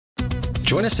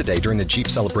Join us today during the Jeep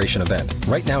Celebration event.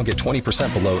 Right now, get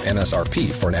 20% below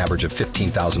MSRP for an average of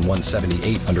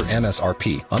 $15,178 under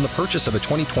MSRP on the purchase of a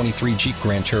 2023 Jeep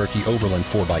Grand Cherokee Overland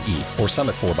 4xE or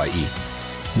Summit 4xE.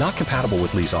 Not compatible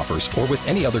with lease offers or with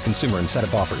any other consumer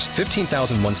incentive offers.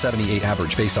 $15,178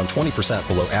 average based on 20%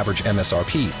 below average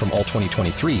MSRP from all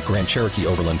 2023 Grand Cherokee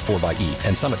Overland 4xE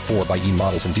and Summit 4xE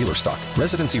models in dealer stock.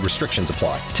 Residency restrictions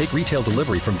apply. Take retail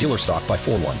delivery from dealer stock by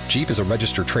 4/1. Jeep is a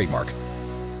registered trademark.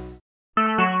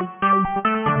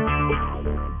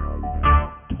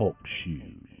 Talk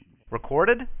shoes.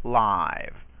 Recorded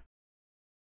live.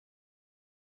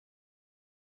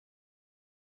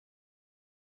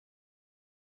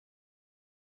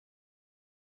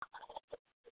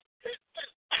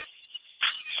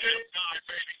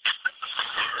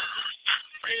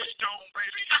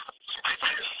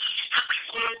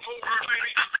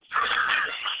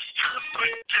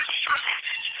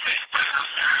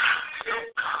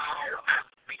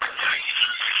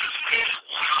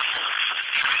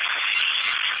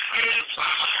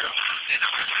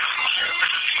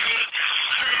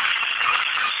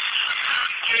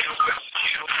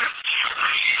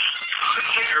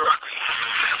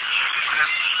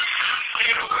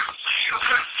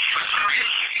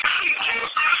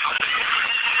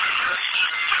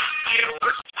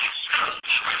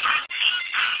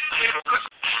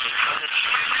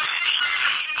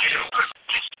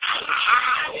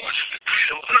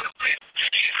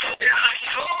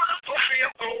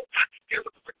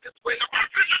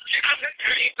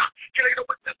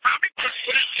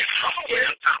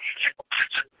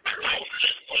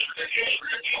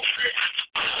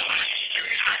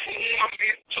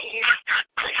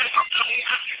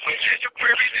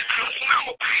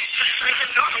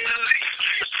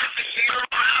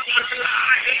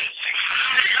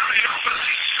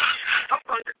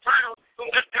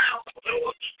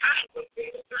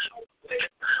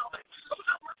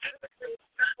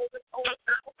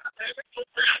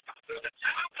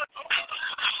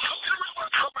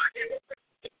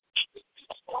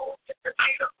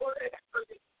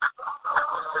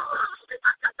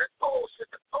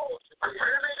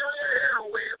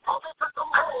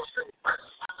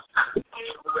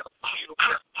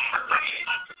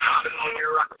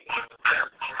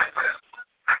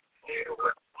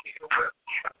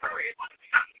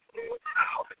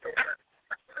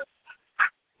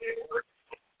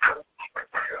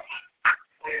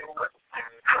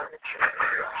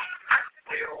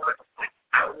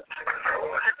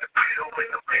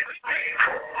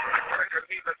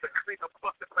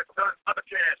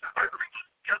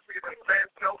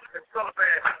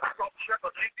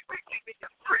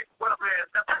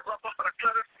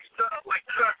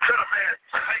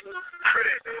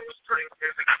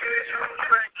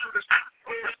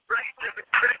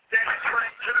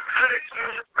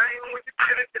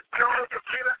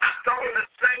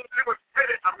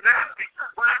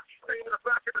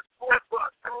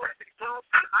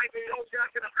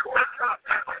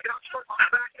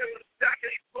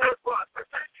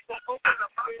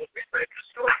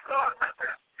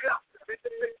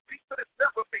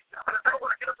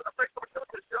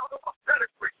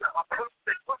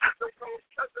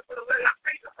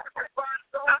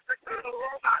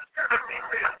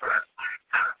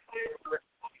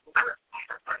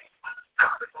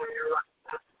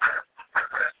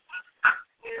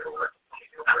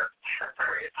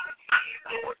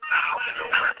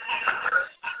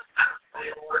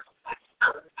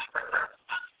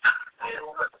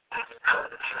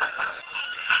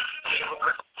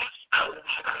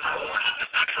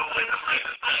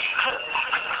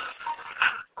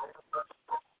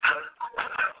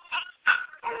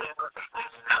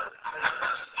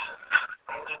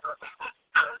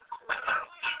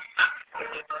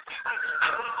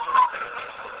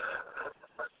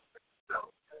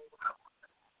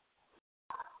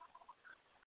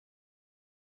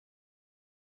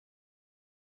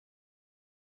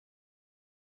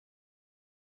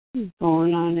 What's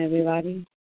going on, everybody?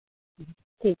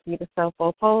 Kiki the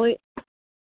Soulful Poet,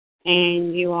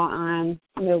 and you are on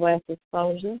Midwest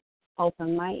Explosion,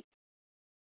 open mic.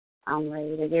 I'm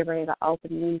ready to get ready to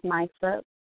open these mics up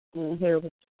and hear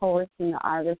what the poets and the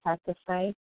artists have to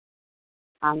say.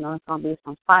 I know it's going to be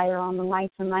some fire on the mic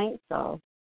tonight, so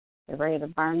get ready to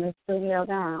burn this studio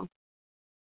down.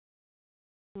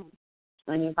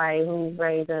 Anybody who's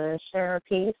ready to share a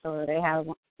piece or they have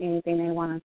anything they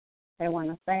want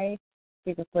to say,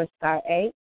 you can push star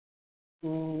 8,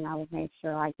 and I will make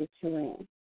sure I get you in.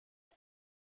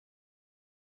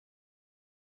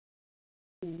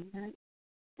 Okay.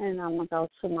 And I'm going to go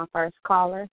to my first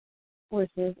caller, which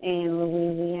is in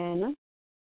Louisiana.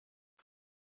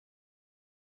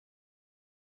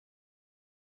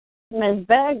 Miss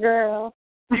Bad Girl.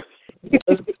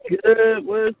 What's good?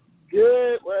 What's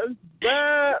good? What's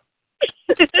up?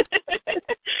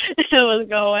 What's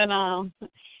going on?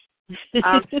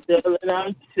 I'm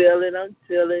chilling,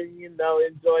 you know,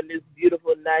 enjoying this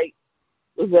beautiful night.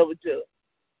 What's up with you?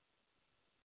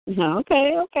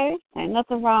 Okay. Ain't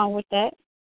nothing wrong with that.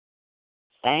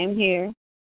 Same here.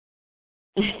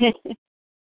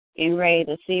 Getting ready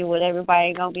to see what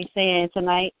everybody gonna be saying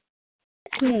tonight.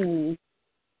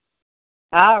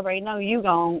 I already know you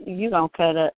gon'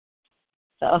 cut up.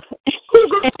 So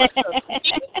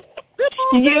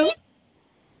you?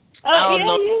 I don't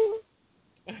know. You.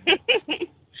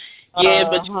 Yeah,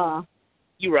 but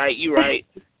you're right.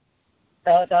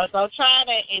 Don't try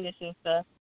that innocent stuff.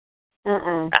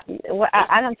 Well,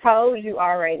 I done told you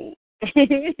already.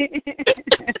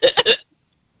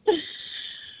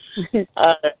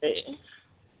 All right.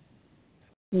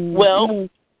 Well,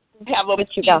 have a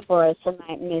what you got for us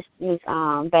tonight, Miss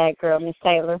Bad Girl, Miss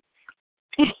Taylor?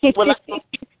 Well,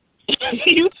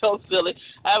 you so silly.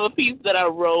 I have a piece that I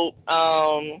wrote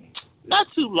not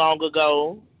too long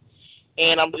ago,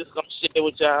 and I'm just gonna share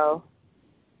with y'all.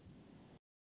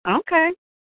 Okay.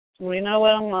 Well, you know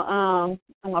what? I'm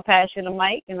gonna pass you the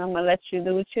mic, and I'm gonna let you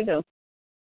do what you do.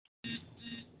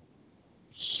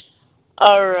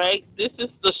 All right. This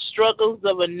is the struggles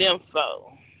of a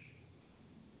nympho.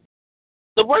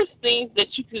 The worst thing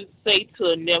that you can say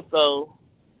to a nympho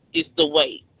is to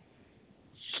wait.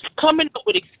 Coming up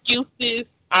with excuses,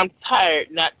 I'm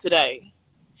tired, not today.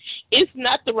 It's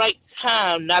not the right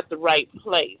time, not the right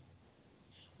place.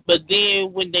 But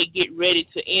then when they get ready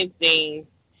to end things,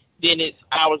 then it's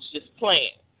ours just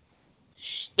playing.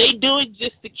 They do it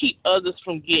just to keep others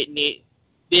from getting it.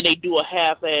 Then they do a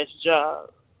half-ass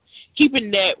job. Keeping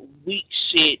that weak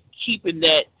shit, keeping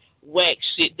that whack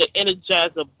shit, the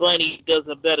Energizer Bunny does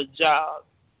a better job.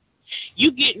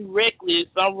 You getting reckless,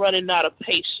 I'm running out of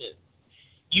patience.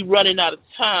 You running out of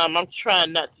time, I'm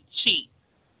trying not to cheat.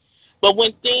 But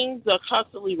when things are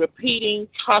constantly repeating,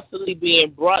 constantly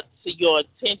being brought to your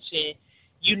attention,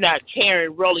 you not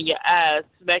caring, rolling your eyes,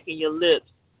 smacking your lips,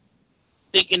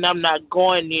 thinking I'm not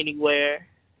going anywhere.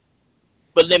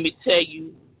 But let me tell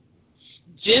you,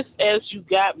 just as you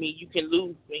got me, you can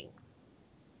lose me.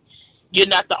 You're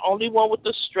not the only one with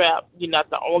a strap. You're not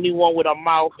the only one with a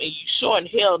mouth. And you sure in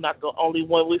hell not the only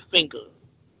one with fingers.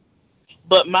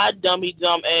 But my dummy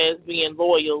dumb ass being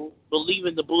loyal,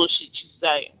 believing the bullshit you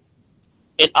say,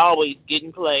 and always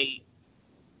getting played.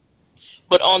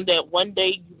 But on that one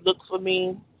day you look for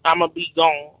me, I'ma be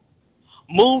gone.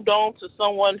 Moved on to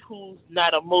someone who's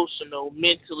not emotional,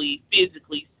 mentally,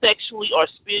 physically, sexually, or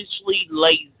spiritually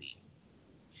lazy.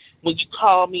 When you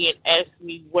call me and ask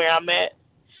me where I'm at,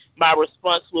 my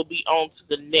response will be on to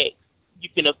the next. You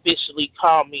can officially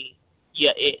call me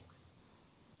your ex.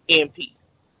 In peace.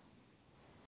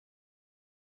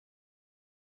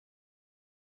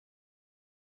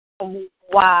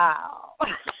 Wow.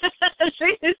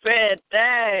 She said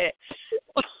that.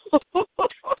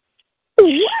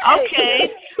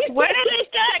 Okay. Where did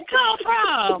that come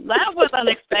from? That was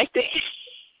unexpected.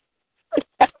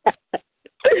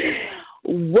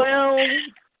 Well,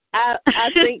 I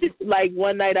think like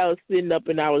one night I was sitting up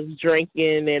and I was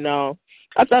drinking and I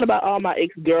thought about all my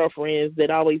ex-girlfriends that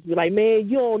always be like, man,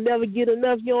 you don't never get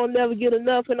enough,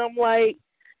 and I'm like,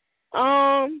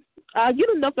 I get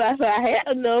enough after I had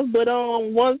enough, but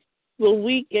once a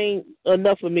week ain't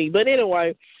enough for me. But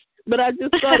anyway, I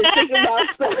just started thinking about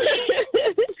stuff.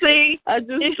 I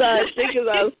just started thinking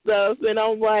about stuff, and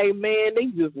I'm like, man, they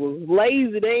just was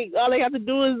lazy. All they have to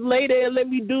do is lay there and let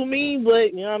me do me.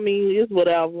 But you know what I mean, it's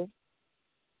whatever.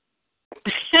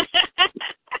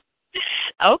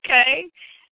 Okay,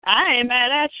 I ain't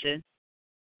mad at you.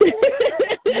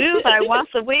 You was like once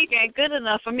a week ain't good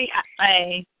enough for me.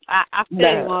 I feel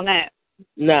you on that.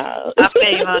 No. I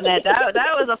feel you on that. That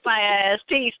was a fire ass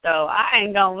piece though. I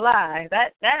ain't gonna lie.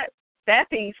 That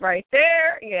piece right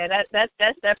there, yeah,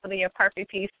 that's definitely a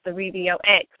perfect piece to read to your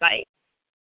ex. Like,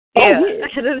 yeah,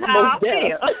 this is how I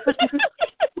feel.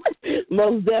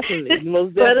 Most definitely.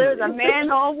 Whether it's a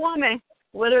man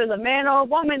or a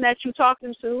woman that you're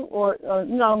talking to, or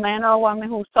man or a woman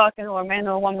who's talking, or a man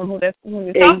or a woman who you're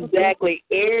talking to. Exactly.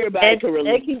 Everybody can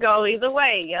relate. It can go either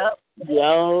way. Yep.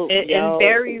 Yo. It's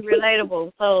very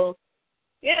relatable. So,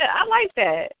 yeah, I like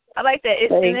that.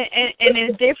 It's and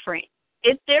it's different.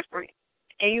 It's different,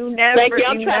 and you never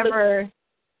seem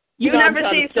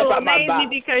so amazing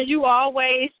because you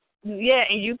always,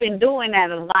 and you've been doing that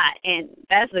a lot, and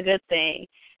that's a good thing.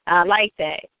 I like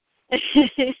that.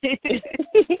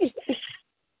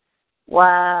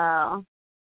 Wow.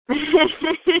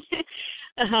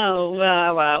 Oh,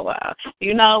 wow.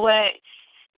 You know what?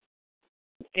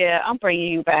 Yeah, I'm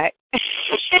bringing you back.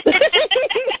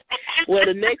 Well,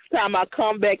 the next time I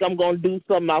come back, I'm going to do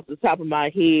something off the top of my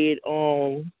head.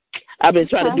 I've been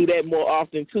trying to do that more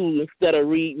often, too, instead of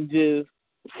reading, just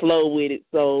flow with it.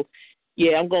 So,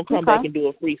 yeah, I'm going to come back and do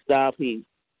a freestyle piece.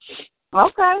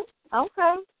 Okay.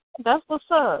 That's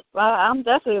what's up. I'm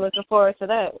definitely looking forward to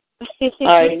that. All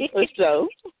right, for sure.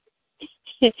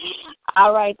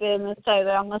 All right, then, Miss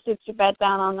Taylor, I'm going to sit you back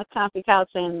down on the comfy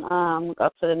couch and go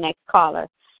to the next caller.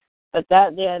 But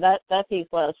that piece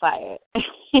was fired.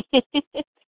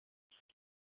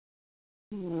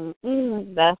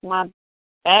 That's my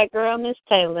bad girl, Miss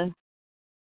Taylor,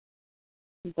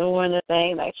 doing the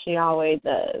thing like she always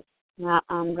does. Now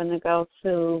I'm going to go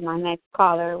to my next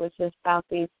caller, which is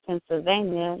Southeast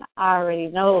Pennsylvania. I already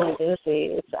know what this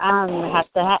is. I don't even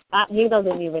have to he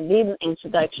doesn't even need an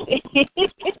introduction.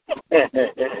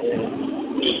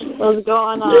 What's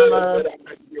going on, love?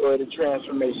 The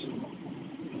transformation.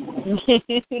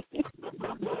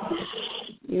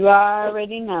 You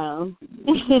already know.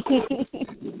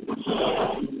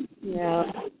 Yeah.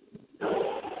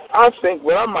 I think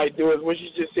what I might do is what she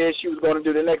just said she was going to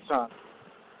do the next time.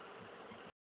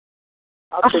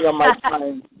 I think I might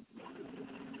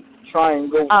try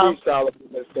and go freestyle with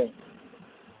this thing.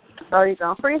 So you're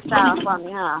going to freestyle for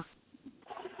me, huh?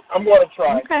 I'm going to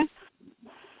try. Okay.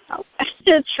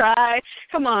 Try.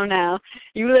 Come on now.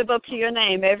 You live up to your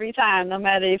name every time, no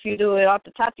matter if you do it off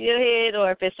the top of your head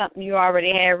or if it's something you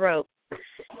already had wrote.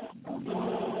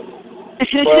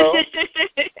 Well,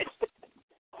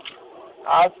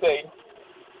 I'll say.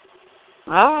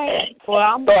 All right. Well,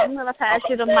 I'm going to pass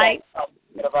you the mic.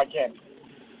 If I can.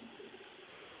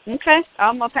 Okay.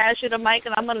 I'm going to pass you the mic,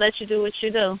 and I'm going to let you do what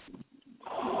you do.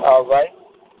 All right.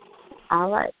 All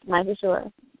right. Mic is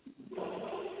yours.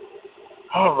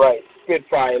 All right.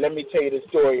 Spitfire, let me tell you the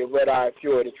story of Red Eye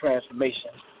Pure, the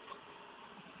transformation.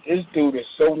 This dude is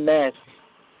so nasty.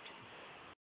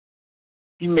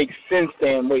 He makes sense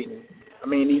stand waiting. I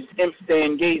mean, these imps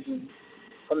stand gazing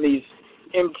from these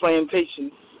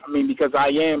implantations. I mean, because I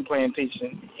am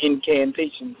plantation,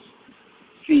 incantations.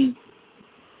 See,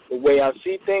 the way I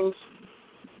see things,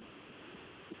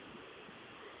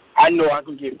 I know I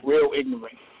can get real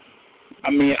ignorant.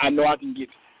 I mean, I know I can get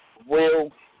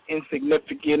real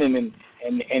insignificant and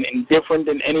different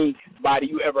than anybody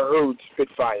you ever heard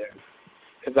Spitfire,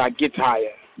 because I get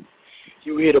tired.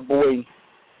 You hear the boy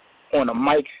on a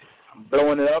mic, I'm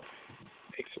blowing it up,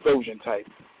 explosion type.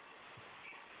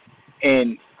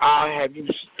 And I have you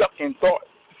stuck in thought,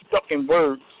 stuck in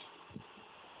words.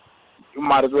 You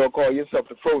might as well call yourself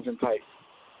the frozen type.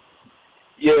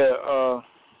 Yeah,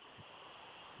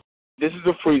 this is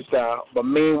a freestyle, but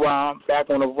meanwhile, back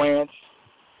on the ranch,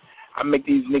 I make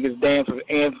these niggas dance with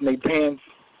ants in their pants.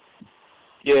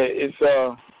 Yeah, it's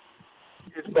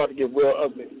about to get real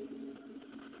ugly.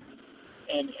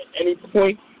 And at any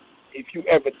point, if you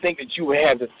ever think that you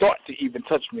have the thought to even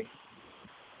touch me,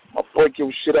 I'll break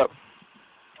your shit up.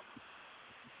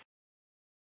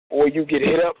 Or you get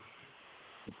hit up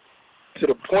to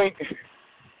the point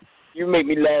you make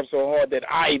me laugh so hard that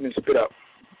I even spit up.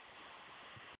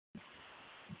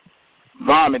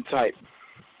 Vomit type.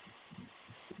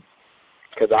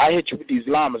 Because I hit you with these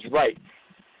llamas right.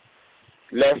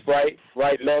 Left,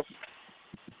 right, left.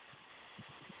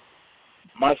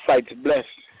 My sight's blessed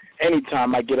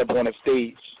anytime I get up on a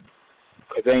stage.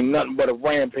 Because ain't nothing but a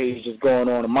rampage that's going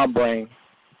on in my brain.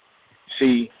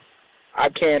 See, I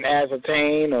can't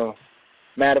ascertain, or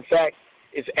matter of fact,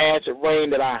 it's acid rain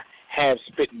that I have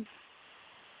spitting.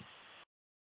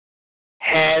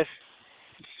 Has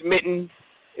smitten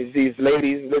is these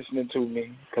ladies listening to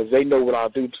me, because they know what I'll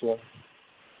do to them.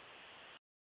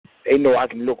 They know I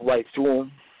can look right through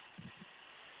them,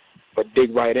 but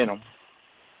dig right in them.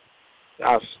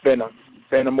 I'll spin them,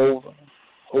 bend them over,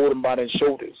 hold them by their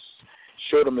shoulders,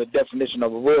 show them the definition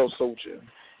of a real soldier,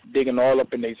 digging all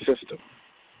up in their system.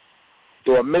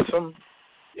 Do I miss them?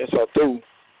 Yes, I do,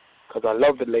 because I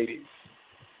love the ladies.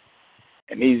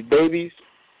 And these babies,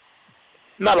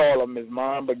 not all of them is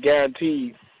mine, but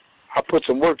guaranteed, I put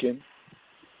some work in.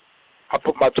 I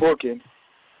put my twerk in.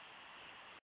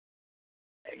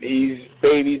 And these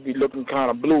babies be looking kind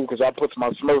of blue because I put my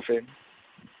Smurf in.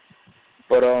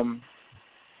 But, oh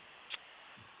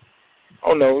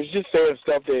no, it's just saying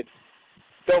stuff that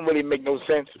don't really make no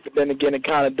sense, but then again, it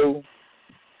kind of do.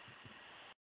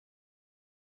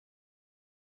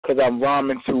 Because I'm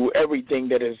rhyming through everything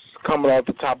that is coming off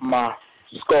the top of my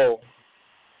skull.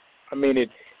 I mean, it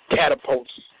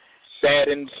catapults sad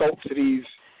insults to these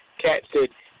cats that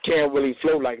can't really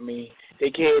flow like me.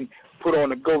 They can't put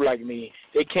on a go like me.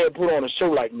 they can't put on a show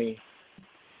like me.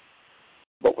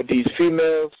 But with these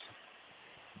females,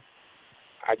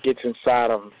 I get inside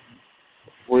them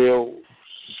real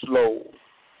slow,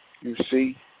 you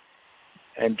see,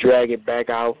 and drag it back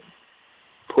out,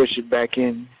 push it back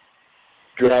in,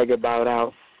 drag it about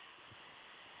out.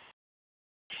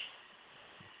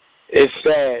 It's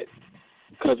sad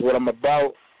because what I'm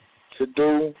about to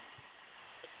do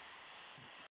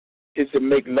is to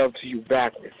make love to you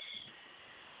backwards.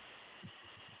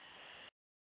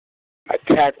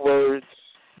 Attack words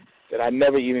that I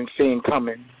never even seen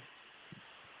coming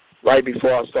right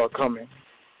before I start coming.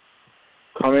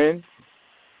 Come in?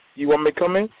 You want me to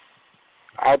come in?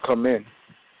 I'll come in.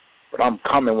 But I'm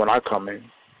coming when I come in.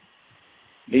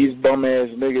 These bum-ass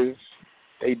niggas,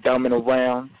 they dumbing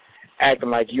around, acting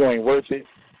like you ain't worth it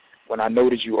when I know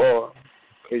that you are.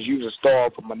 Because you's a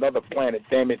star from another planet,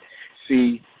 damn it.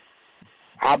 See,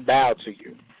 I bow to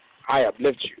you. I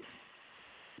uplift you.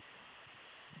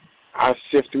 I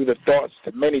sift through the thoughts,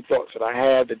 the many thoughts that I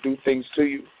have to do things to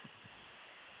you.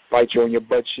 Bite you on your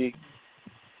butt cheek.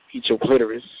 Eat your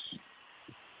clitoris.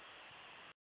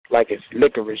 Like it's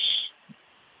licorice.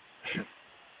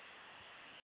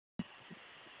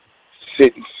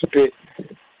 Sit and spit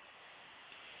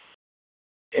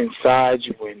inside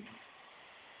you and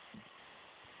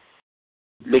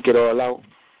lick it all out.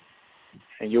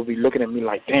 And you'll be looking at me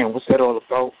like, damn, what's that all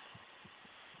about?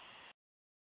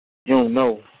 You don't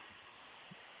know.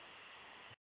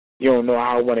 You don't know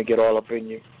how I want to get all up in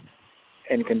you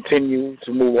and continue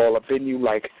to move all up in you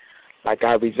like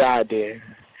I reside there.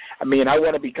 I mean, I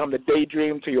want to become the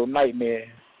daydream to your nightmare.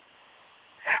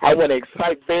 I want to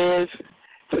excite bears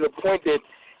to the point that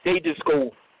they just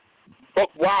go buck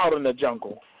wild in the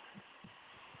jungle.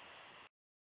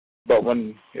 But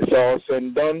when it's all said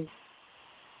and done,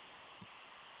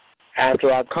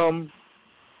 after I come,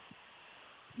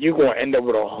 you're going to end up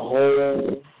with a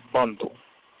whole bundle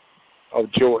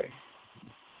of joy.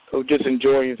 So just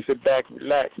enjoy and sit back and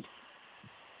relax.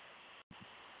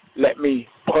 Let me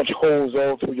punch holes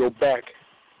all through your back,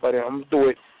 but I'm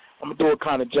gonna do it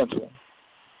kind of gentle.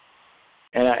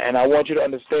 And I want you to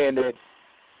understand that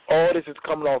all this is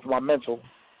coming off my mental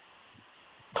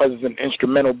because it's an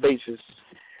instrumental basis.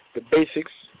 The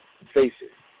basics, face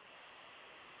it.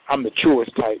 I'm the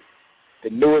truest type, the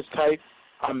newest type.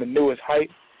 I'm the newest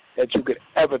hype that you could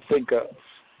ever think of.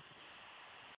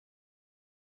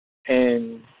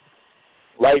 And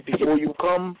right before you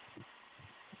come,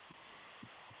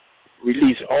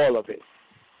 release all of it.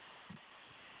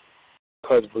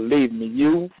 Because believe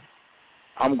me,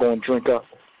 I'm going to drink up.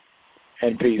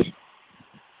 And peace.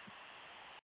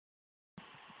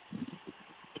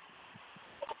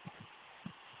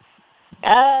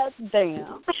 God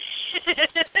damn.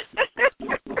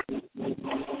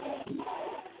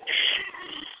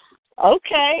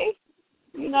 Okay.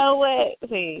 You know what?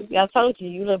 See, I told you,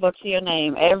 you live up to your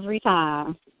name every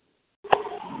time.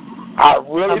 I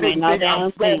really didn't think I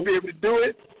was going thing. to be able to do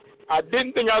it. I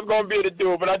didn't think I was going to be able to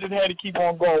do it, but I just had to keep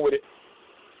on going with it.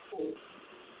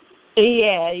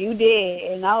 Yeah, you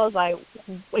did. And I was like,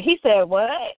 he said what?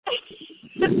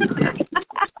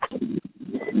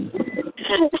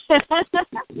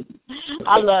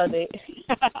 I loved it.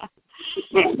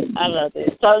 I loved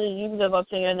it. Told you, you live up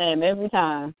to your name every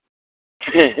time.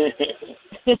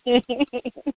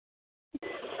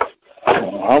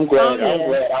 I'm glad. Yeah. I'm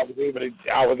glad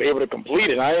I was able to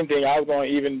complete it. I didn't think I was going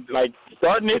to even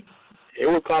starting it. It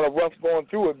was kind of rough going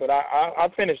through it, but I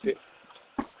finished it.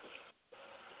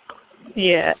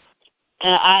 Yeah,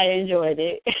 I enjoyed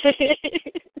it.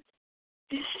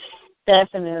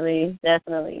 Definitely.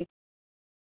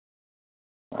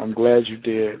 I'm glad you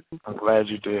did.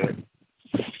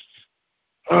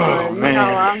 Oh, you man. know,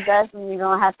 I'm definitely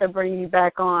going to have to bring you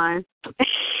back on.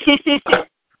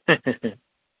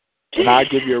 And I'll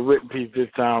give you a written piece this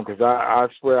time because I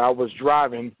swear I was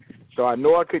driving, so I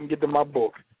know I couldn't get to my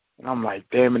book. And I'm like,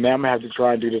 damn it, now I'm going to have to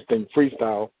try and do this thing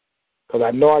freestyle because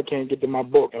I know I can't get to my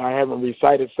book and I haven't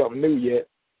recited something new yet.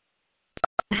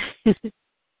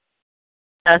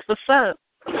 That's what's up.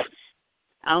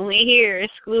 Only here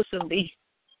exclusively.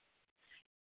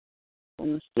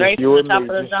 Straight from the top of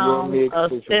the dome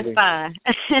of Stiff Pie.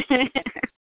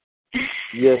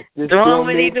 Yes, this doing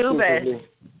what he do best.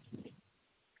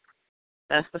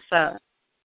 That's what's up.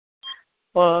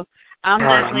 Well, I'm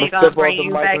definitely going to bring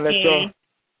you back in.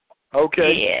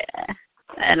 Okay. Yeah.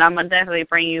 And I'm going to definitely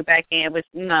bring you back in. But,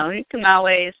 you can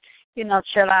always,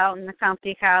 chill out on the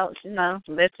comfy couch,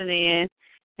 listen in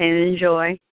and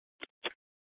enjoy.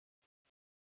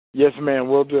 Yes, ma'am,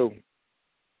 will do.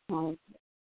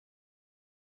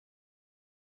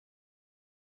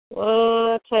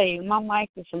 Well, I tell you, my mic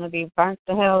is going to be burnt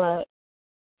the hell up.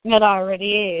 It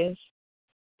already is.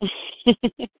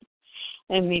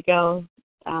 Let me go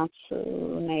down to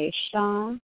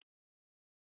Nashawn.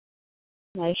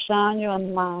 Nashawn, you're on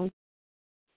the line.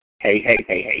 Hey.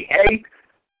 Hey.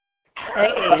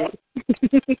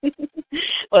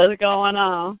 What's going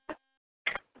on?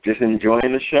 Just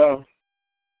enjoying the show.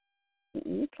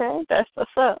 Okay, that's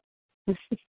what's up.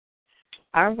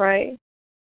 All right.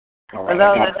 All For right.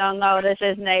 those that don't know, this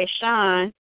is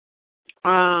Nashawn.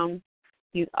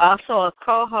 You also a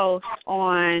co-host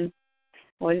on.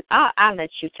 Well, I'll let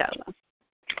you tell them.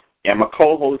 Yeah, I'm a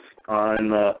co-host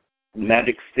on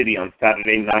Magic City on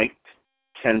Saturday night,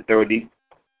 10:30,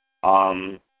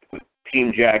 with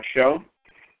Team Jag Show.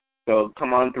 So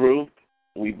come on through.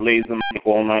 We blaze them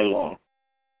all night long.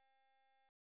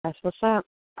 That's what's up.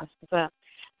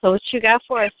 So what you got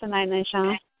for us tonight,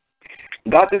 Nashawn?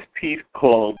 Got this piece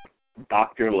called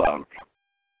Dr. Love.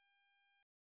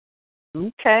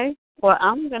 Okay. Well,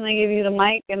 I'm going to give you the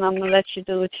mic, and I'm going to let you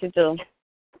do what you do.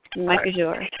 The mic is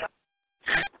yours.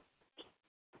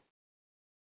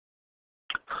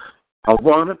 I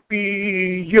want to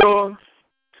be your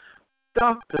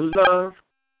Dr. Love,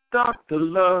 Dr.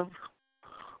 Love.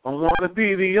 I want to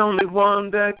be the only one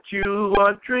that you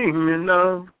are dreaming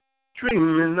of,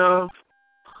 dreaming of.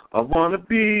 I want to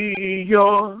be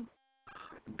your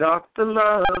Dr.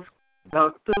 Love,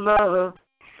 Dr. Love.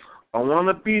 I want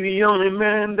to be the only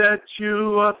man that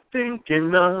you are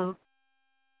thinking of.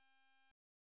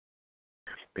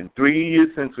 Been 3 years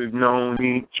since we've known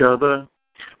each other.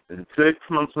 Been 6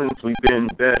 months since we've been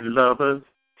bed lovers.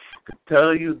 Could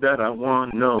tell you that I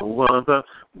want no other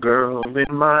girl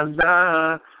in my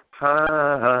life.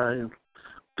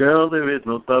 Girl, there is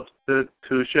no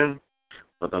substitution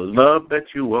for the love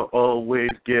that you are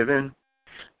always giving.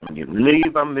 When you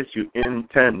leave, I miss you in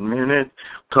 10 minutes.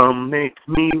 Come make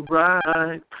me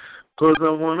right, 'cause I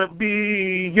want to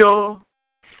be your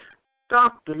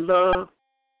Dr. Love,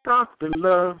 Dr.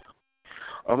 Love.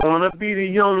 I want to be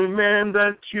the only man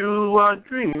that you are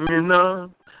dreaming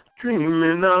of,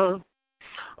 dreaming of.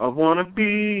 I want to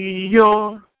be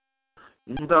your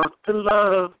Dr.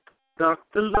 Love,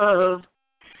 Dr. Love.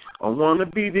 I want to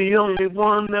be the only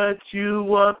one that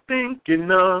you are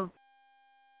thinking of.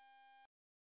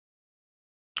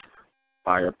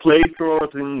 Fireplace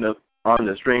roaring on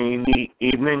this rainy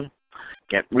evening.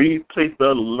 Can't replace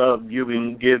the love you've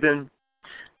been given.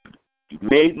 You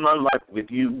made my life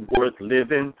with you worth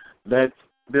living. Let's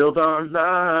build our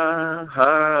lives.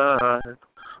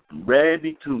 I'm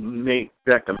ready to make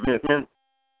that commitment.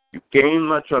 You gain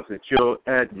my trust, it's your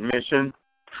admission.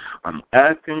 I'm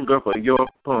asking, girl, for your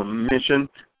permission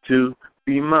to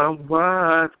be my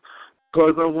wife.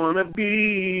 'Cause I want to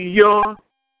be your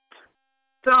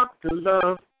Dr.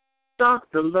 Love,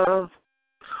 Dr. Love.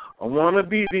 I want to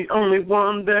be the only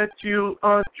one that you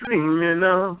are dreaming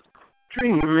of,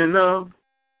 dreaming of.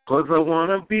 'Cause I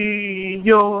want to be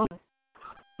your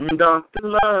Dr.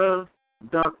 Love,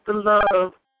 Dr.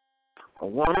 Love. I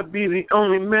want to be the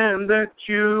only man that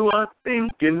you are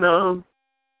thinking of,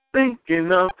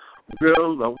 thinking of.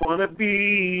 Girl, I want to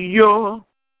be your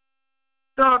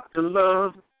Dr.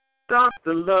 Love,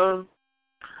 Dr. Love.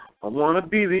 I want to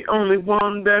be the only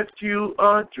one that you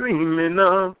are dreaming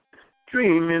of,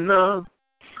 dreaming of.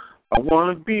 I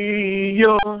want to be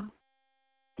your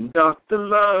Dr.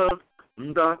 Love,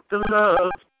 Dr.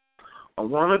 Love. I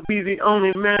want to be the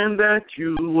only man that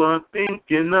you are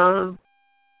thinking of.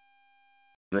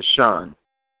 Nashawn,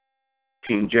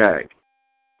 Team Jag,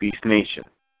 Beast Nation,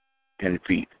 10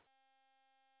 feet.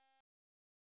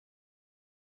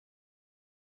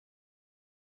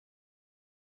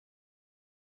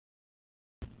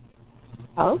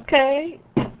 Okay.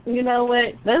 You know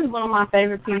what? That's one of my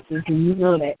favorite pieces, and you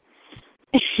know that.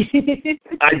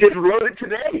 I just wrote it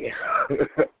today.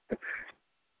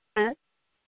 Huh?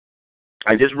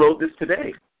 I just wrote this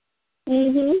today.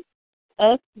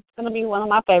 It's going to be one of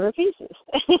my favorite pieces.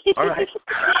 All right.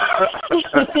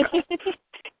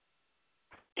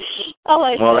 I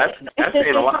like well, that. that's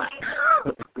saying a lot.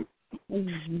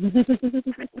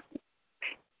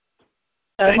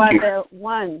 Thank you.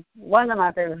 One of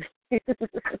my favorite pieces.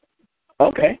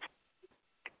 Okay.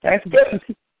 That's good.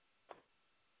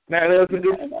 Now, I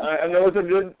know it's a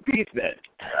good piece then.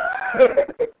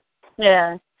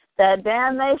 Yeah. That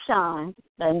damn Nashawn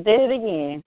done did it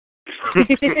again.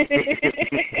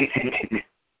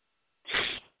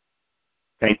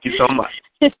 Thank you so much.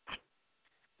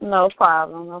 No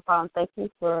problem. Thank you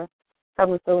for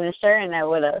coming through and sharing that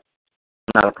with us.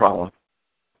 Not a problem.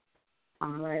 All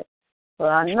right. Well,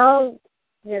 I know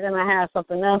you're going to have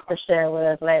something else to share with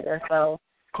us later, so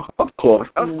Of course.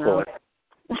 I'm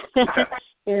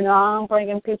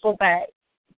bringing people back.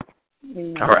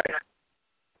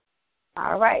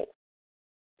 All right.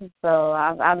 So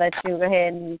I'll let you go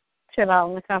ahead and chill out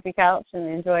on the comfy couch and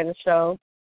enjoy the show.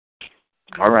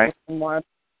 All right.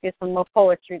 Get some more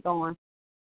poetry going.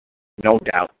 No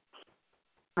doubt.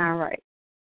 All right.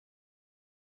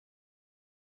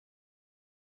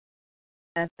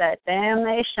 That's that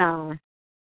damnation.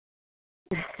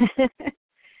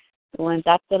 When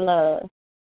Dr. Love.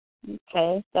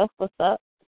 Okay, that's what's up.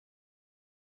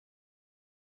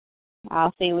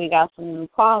 I'll see we got some new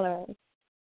callers.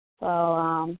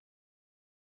 So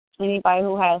anybody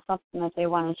who has something that they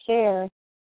want to share,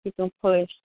 you can push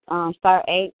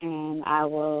 *8 and I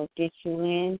will get you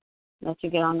in, let you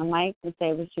get on the mic and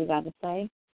say what you got to say.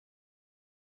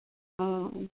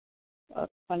 But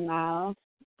for now,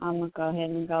 I'm going to go ahead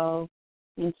and go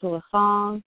into a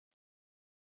song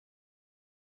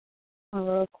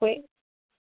real quick.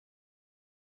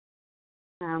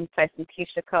 I'm placing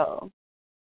Keisha Cole.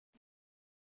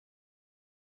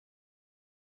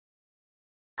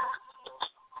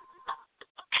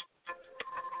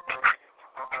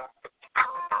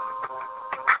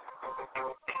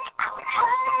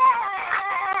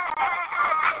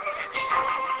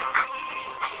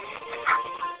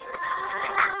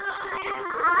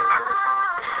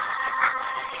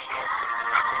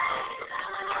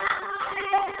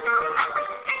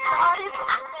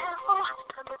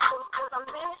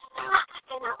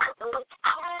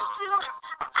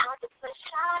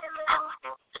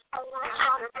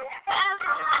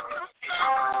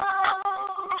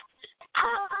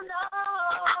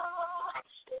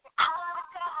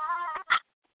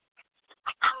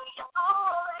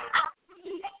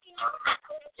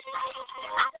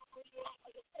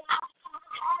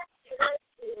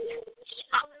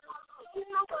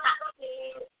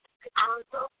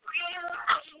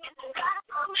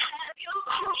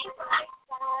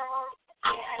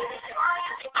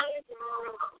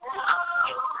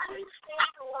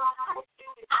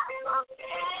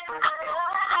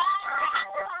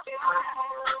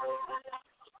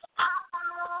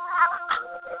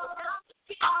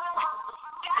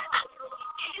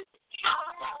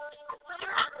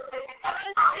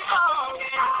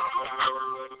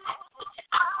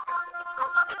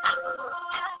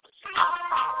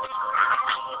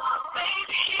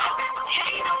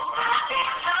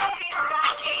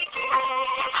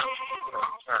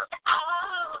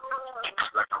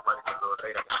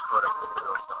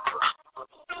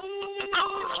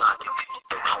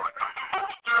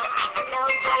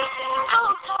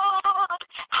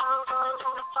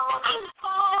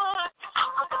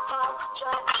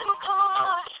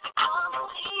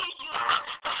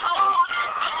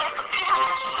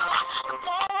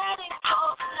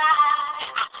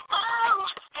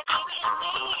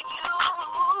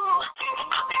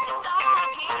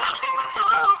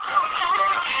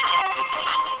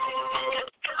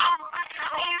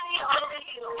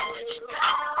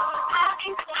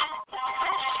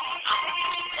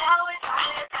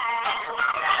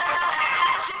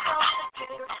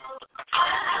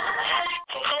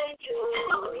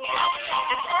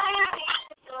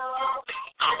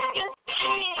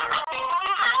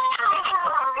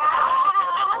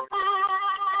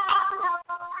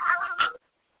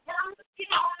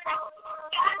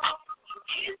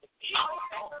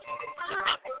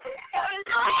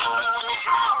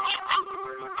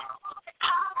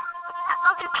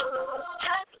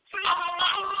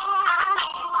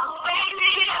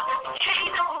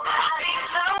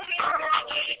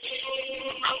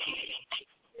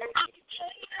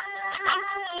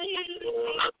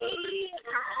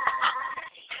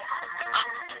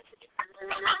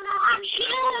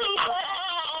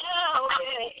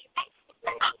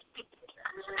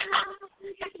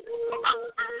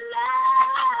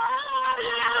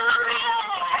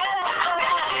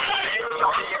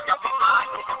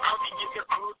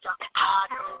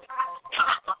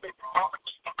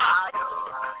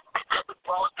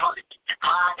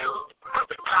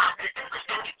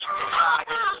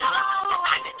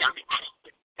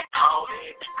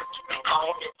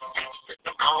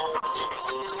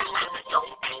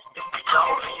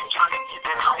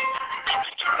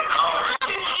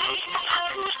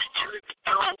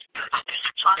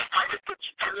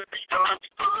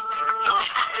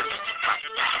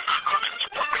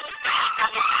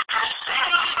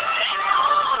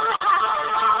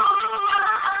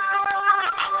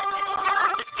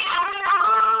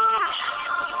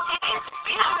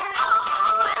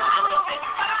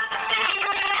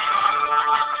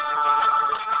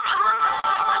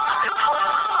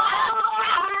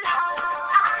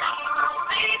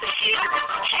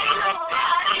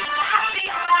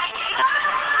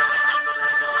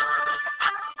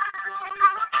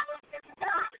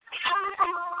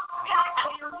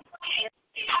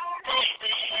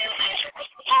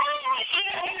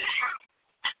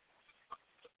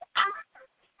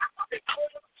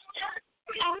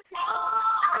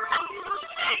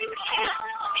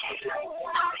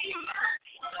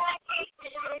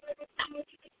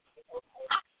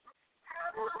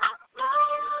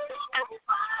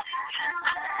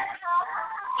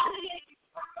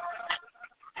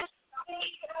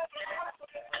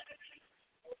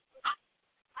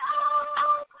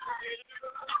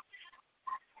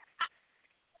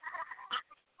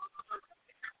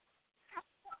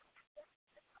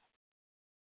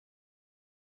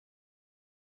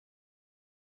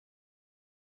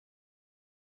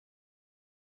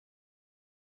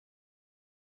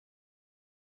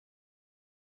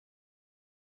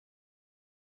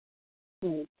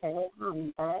 Okay,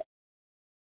 I'm back.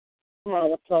 I had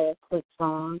to play a quick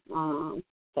song,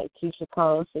 that Keisha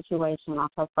Cole situation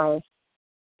off her first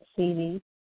CD.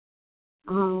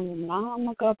 Now I'm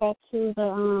gonna go back to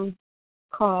the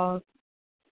calls,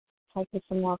 taking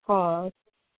some more calls.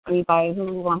 Anybody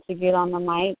who wants to get on the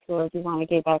mic, or if you want to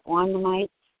get back on the mic,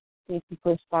 you can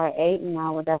push star 8, and I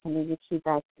will definitely get you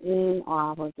back in, or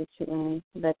I will get you in.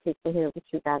 Let people hear what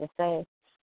you got to say.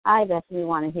 I definitely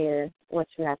want to hear what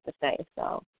you have to say,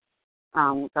 so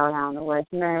go down to West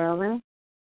Maryland.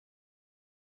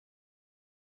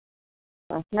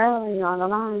 West Maryland, you're on the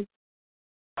line.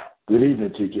 Good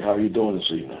evening, Tiki. How are you doing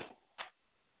this evening?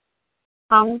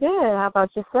 I'm good. How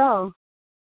about yourself?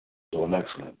 Doing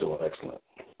excellent.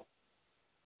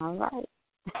 All right.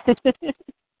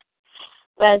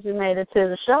 Glad you made it to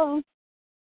the show.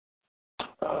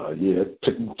 Yeah, it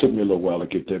took me a little while to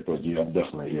get there, but yeah, I'm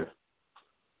definitely here.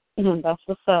 That's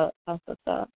what's up.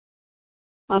 Why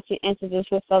don't you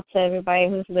introduce yourself to everybody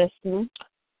who's listening?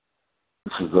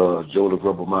 This is Joe the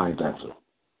Verbal Mind Dancer.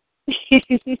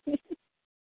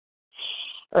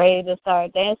 Ready to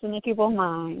start dancing in people's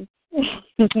minds.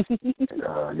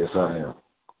 Yes, I am.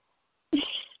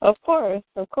 Of course.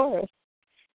 So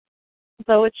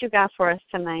what you got for us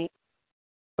tonight?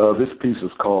 This piece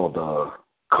is called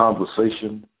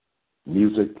Conversation,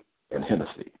 Music, and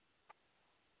Hennessy.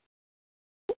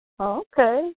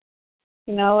 Okay.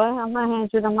 You know what? I'm going to hand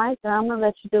you the mic, and I'm going to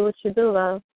let you do what you do,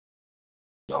 love.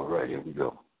 All right, here we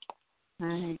go. All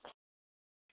right.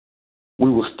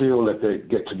 We were still at the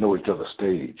get to know each other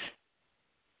stage,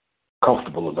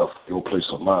 comfortable enough for your place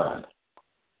of mine.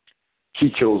 She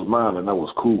chose mine, and I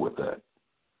was cool with that.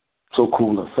 So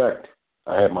cool, in fact,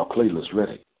 I had my playlist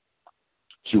ready.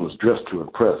 She was dressed to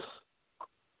impress,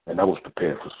 and I was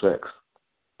prepared for sex.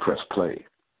 Press play.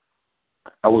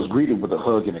 I was greeted with a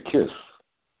hug and a kiss,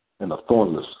 and a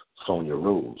thornless Sonia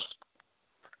Rose.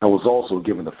 I was also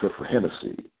given a fifth of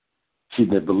Hennessy. She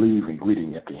didn't believe in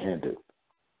greeting empty-handed.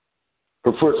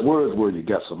 Her first words were, "You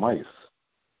got some ice."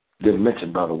 Didn't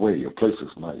mention, by the way, your place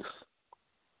is nice.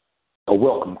 A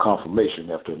welcome confirmation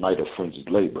after a night of frenzied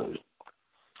labor.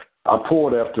 I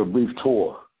poured after a brief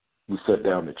tour. We sat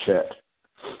down to chat.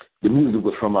 The music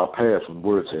was from our past when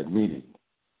words had meaning,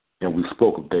 and we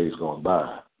spoke of days gone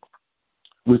by.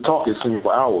 We talked it seemed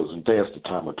for hours and danced a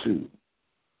time or two.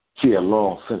 She had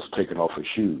long since taken off her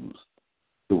shoes.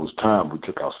 It was time we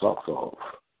took our socks off.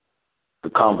 The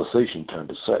conversation turned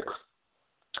to sex.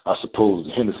 I suppose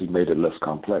the Hennessy made it less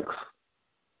complex.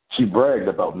 She bragged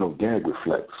about no gag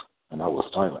reflex, and I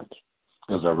was silent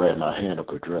as I ran my hand up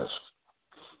her dress.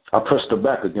 I pressed her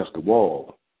back against the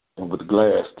wall, and with the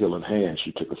glass still in hand,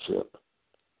 she took a sip.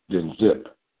 Then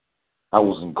zip. I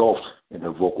was engulfed in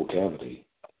her vocal cavity.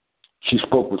 She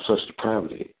spoke with such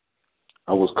depravity.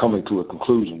 I was coming to a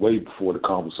conclusion way before the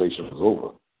conversation was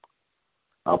over.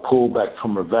 I pulled back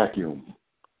from her vacuum.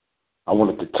 I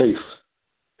wanted to taste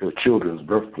her children's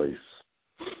birthplace.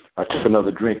 I took another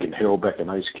drink and held back an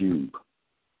ice cube.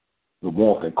 The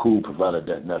warmth and cool provided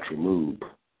that natural lube.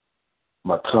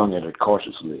 My tongue entered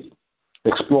cautiously,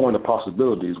 exploring the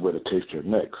possibilities where to taste her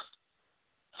next.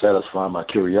 Satisfying my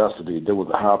curiosity, there was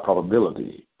a high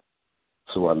probability,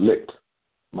 so I licked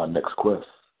my next quest.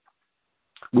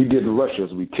 We didn't rush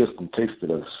as we kissed and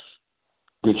tasted us.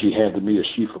 Then she handed me a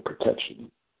sheath of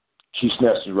protection. She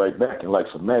snatched it right back, and like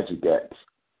some magic acts,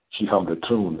 she hummed a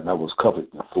tune, and I was covered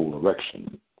in full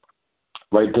erection.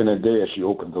 Right then and there, she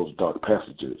opened those dark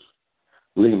passages.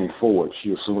 Leaning forward,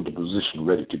 she assumed a position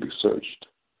ready to be searched.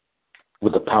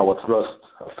 With a power thrust,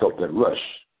 I felt that rush,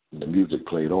 and the music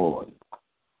played on.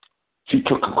 She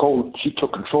took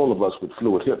control of us with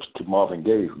fluid hips to Marvin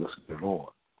Gaye's "Let's Get It On."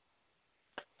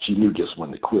 She knew just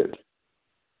when to quit,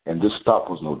 and this stop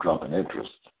was no drop in interest.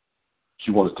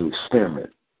 She wanted to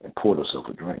experiment and poured herself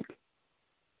a drink.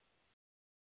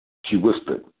 She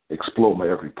whispered, "Explore my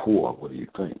every pore, what do you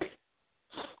think?"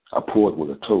 I poured with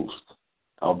a toast.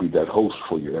 "I'll be that host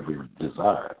for your every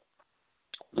desire."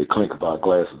 The clink of our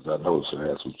glasses, I noticed her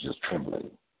ass was just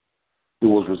trembling. It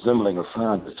was resembling a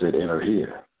sign that said, "Enter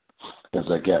here." As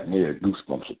I got near,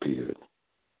 goosebumps appeared.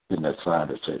 Then that sign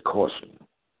that said caution.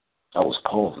 I was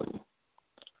pausing.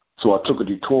 So I took a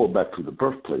detour back to the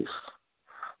birthplace.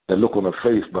 That look on her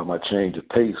face by my change of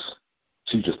pace,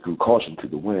 she just threw caution to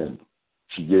the wind.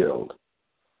 She yelled,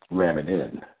 ram it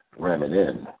in, ram it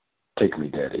in. Take me,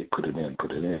 Daddy, put it in,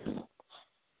 put it in.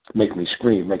 Make me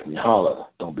scream, make me holler,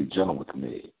 don't be gentle with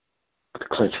me. With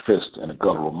a clenched fist and a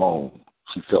guttural moan,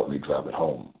 she felt me drive it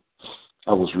home.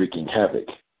 I was wreaking havoc.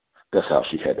 That's how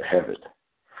she had to have it.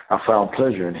 I found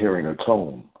pleasure in hearing her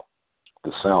tone.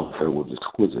 The sound of her was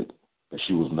exquisite, and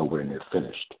she was nowhere near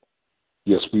finished.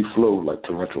 Yes, we flowed like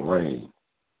torrential rain.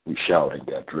 We showered and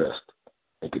got dressed,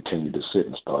 and continued to sit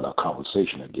and start our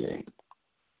conversation again.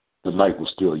 The night was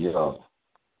still young,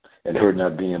 and her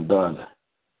not being done.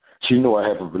 She knew I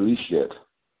haven't released yet.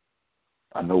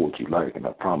 I know what you like, and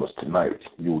I promise tonight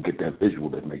you will get that visual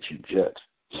that makes you jet.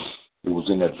 It was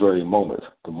in that very moment,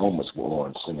 the moments were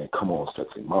on, singing, come on,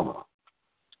 sexy mama.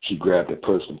 She grabbed her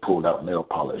purse and pulled out nail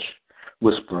polish,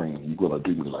 whispering, you're going to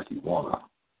do me like you wanna.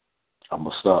 I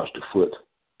massaged the foot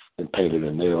and painted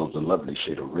her nails a lovely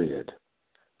shade of red.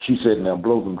 She said, now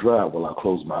blow them dry while I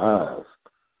close my eyes.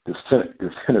 This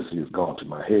Hennessy has gone to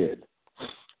my head.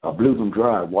 I blew them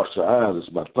dry, washed her eyes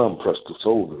as my thumb pressed the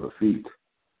soles of her feet.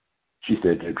 She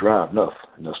said, they're dry enough,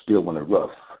 and I still want it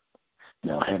rough.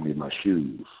 Now hand me my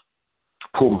shoes.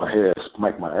 Pull my hair,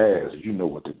 smack my ass, you know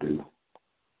what to do.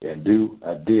 And do,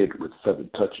 I did with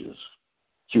feathered touches.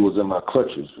 She was in my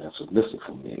clutches and submissive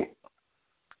for me.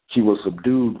 She was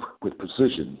subdued with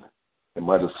precision, and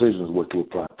my decisions were to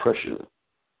apply pressure.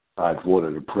 I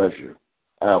avoided her pleasure.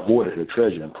 I avoided her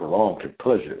treasure and prolonged her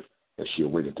pleasure as she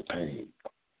awaited the pain.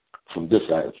 From this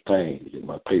I abstained, yet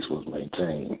my pace was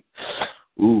maintained.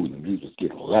 Ooh, the music's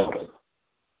getting louder,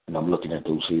 and I'm looking at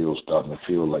those heels starting to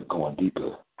feel like going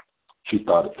deeper. She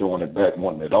started throwing it back,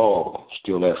 wanting it all,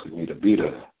 still asking me to beat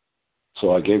her.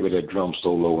 So I gave her that drum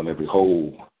solo in every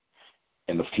hole,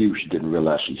 and the few she didn't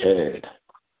realize she had.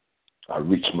 I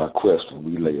reached my quest and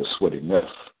we lay a sweaty mess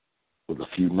with a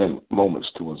few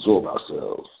moments to absorb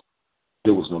ourselves.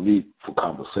 There was no need for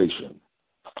conversation.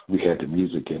 We had the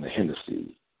music and the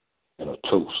Hennessy and a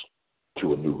toast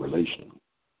to a new relation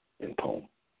in poem.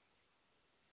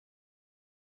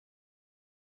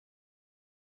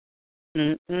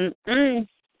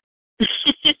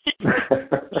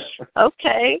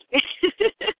 Okay.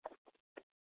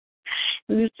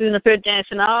 We're sitting up here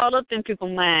dancing all up in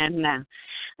people's minds now.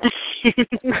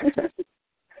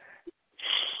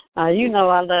 You know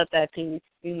I love that piece.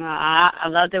 You know, I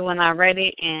loved it when I read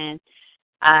it, and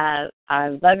I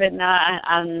love it now.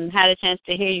 I had a chance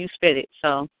to hear you spit it,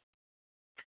 so.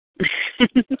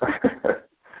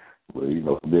 Well, you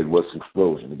know, Midwest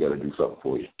Explosion, they got to do something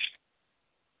for you.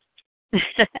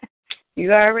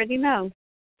 You already know.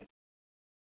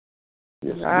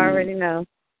 Yes, you already know.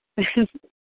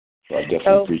 So I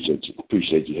definitely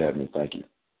appreciate you having me. Thank you.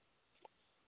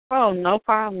 Oh, no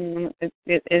problem.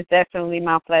 It's definitely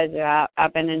my pleasure.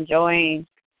 I've been enjoying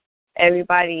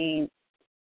everybody's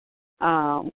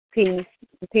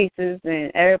pieces,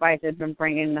 and everybody's just been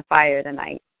bringing the fire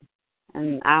tonight.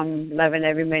 And I'm loving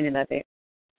every minute of it.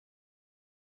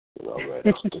 All right.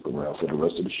 I'll stick around for the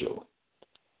rest of the show.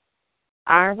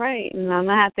 All right. And I'm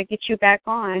going to have to get you back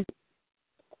on.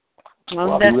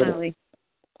 Most definitely.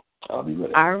 I'll be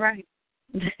ready. All right.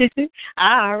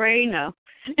 I already know.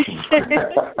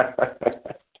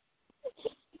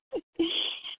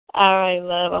 All right,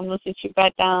 love. I'm going to sit you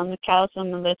back down on the couch. I'm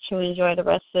going to let you enjoy the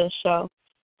rest of the show.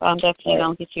 But I'm definitely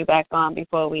going to get you back on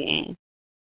before we end.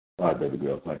 All right, baby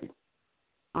girl. Thank you.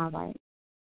 All right.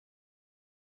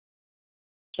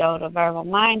 Joe, the verbal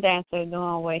mind dancer,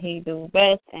 doing what he do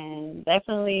best and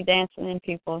definitely dancing in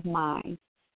people's minds.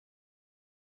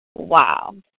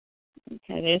 Wow.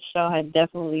 Okay, this show has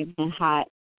definitely been hot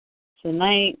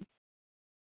tonight.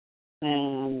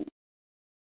 And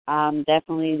I'm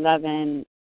definitely loving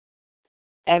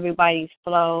everybody's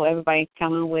flow. Everybody's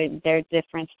coming with their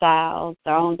different styles,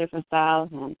 their own different styles,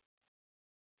 and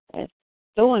it's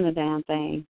doing the damn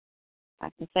thing. I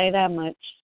can say that much.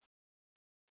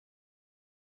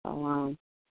 So,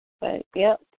 but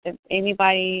yep, if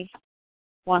anybody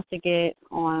wants to get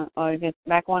on or get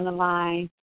back on the line,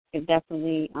 you can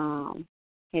definitely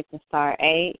hit the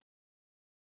 *8,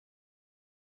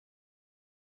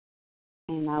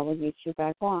 and I will get you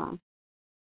back on.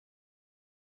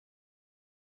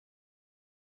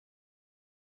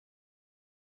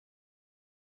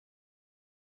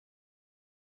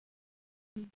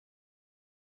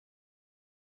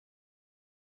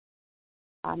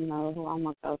 I know who I'm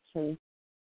going to go to.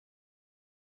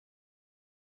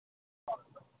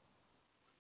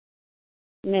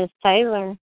 Miss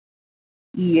Taylor.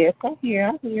 Yes, I'm here.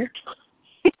 I'm here.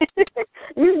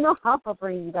 You know I'm gonna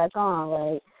bring you back on,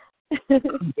 right?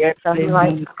 Yes, So you're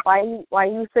like, why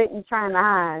you sitting trying to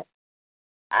hide?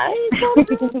 I ain't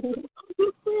gonna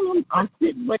I'm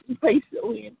sitting waiting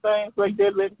patiently and things like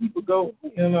that, letting people go,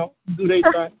 do their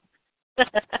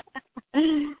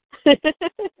thing.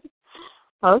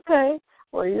 Okay.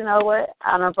 Well, you know what?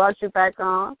 I done brought you back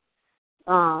on.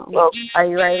 Are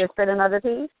you ready to spit another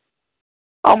piece?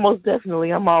 Almost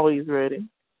definitely. I'm always ready.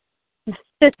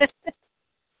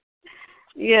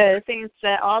 Yeah, it seems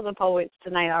that all the poets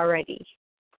tonight are ready.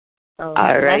 So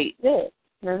all right. That's good.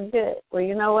 That's good. Well,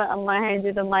 you know what? I'm going to hand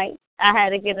you the mic. I had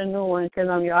to get a new one because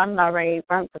I'm not ready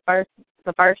for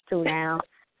the first two now.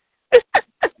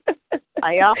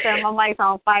 Y'all set my mic's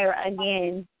on fire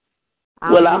again.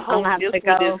 Well, I hope this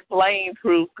one is flame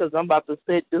proof because I'm about to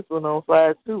set this one on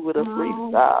fire too with a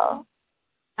freestyle.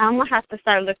 I'm going to have to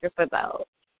start looking for those.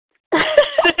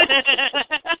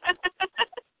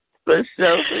 For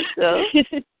sure.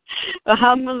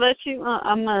 I'm going to let you,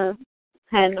 I'm going to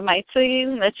hand the mic to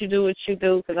you, let you do what you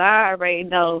do because I already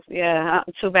know,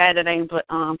 too bad it ain't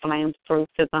flame proof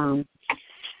because,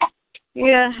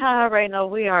 I already know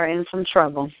we are in some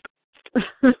trouble.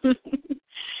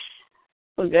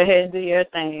 Well, go ahead and do your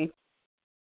thing.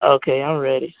 Okay, I'm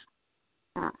ready.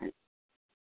 All right.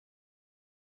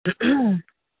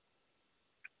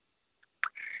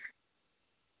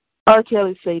 R.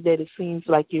 Kelly say that it seems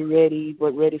like you're ready,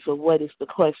 but ready for what is the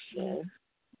question?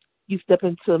 You step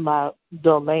into my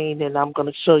domain, and I'm going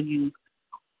to show you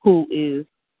who is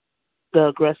the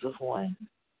aggressive one.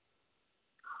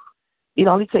 It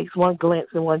only takes one glance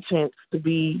and one chance to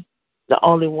be the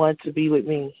only one to be with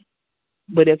me.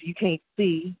 But if you can't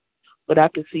see what I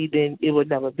can see, then it would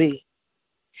never be.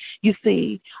 You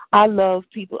see, I love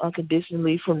people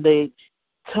unconditionally from their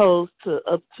toes to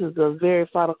up to the very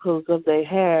follicles of their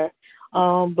hair,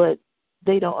 but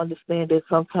they don't understand that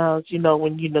sometimes,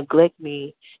 when you neglect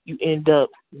me, you end up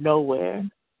nowhere.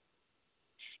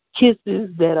 Kisses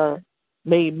that are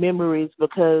made memories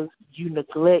because you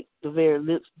neglect the very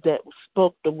lips that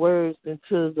spoke the words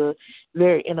into the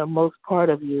very innermost part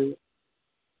of you.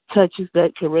 Touches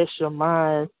that caress your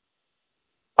mind,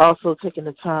 also taking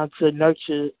the time to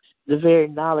nurture the very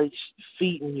knowledge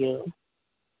feeding you.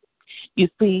 You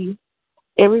see,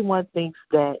 everyone thinks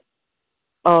that,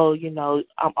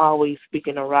 I'm always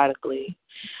speaking erotically.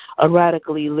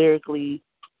 Erotically, lyrically,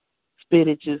 spit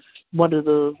is just one of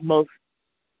the most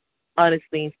honest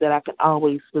things that I can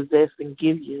always possess and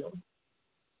give you.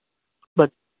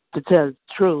 But to tell the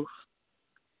truth,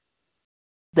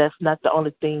 that's not the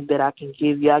only thing that I can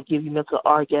give you. I'll give you mental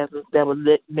orgasms that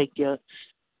will make your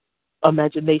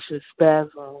imagination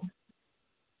spasm.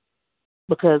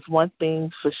 Because one thing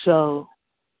for sure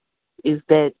is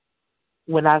that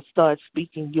when I start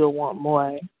speaking, you'll want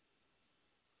more.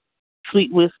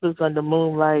 Sweet whispers under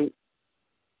moonlight,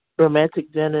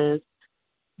 romantic dinners,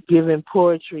 giving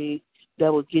poetry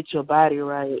that will get your body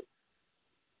right.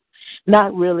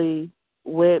 Not really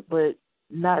wet, but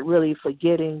not really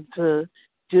forgetting to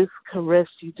just caress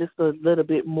you just a little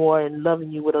bit more and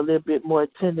loving you with a little bit more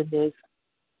tenderness.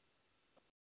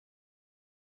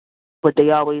 But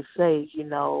they always say,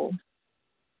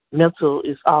 mental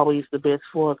is always the best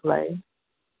foreplay.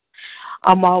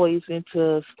 I'm always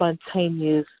into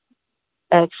spontaneous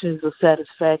actions of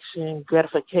satisfaction,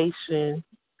 gratification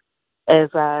as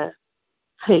I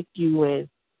take you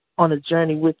on a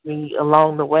journey with me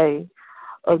along the way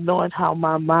of knowing how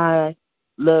my mind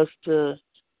loves to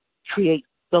create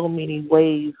so many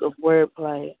ways of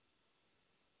wordplay.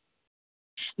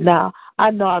 Now,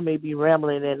 I know I may be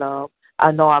rambling and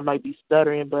I know I might be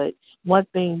stuttering, but one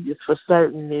thing is for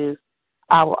certain is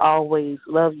I will always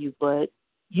love you, but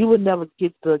you would never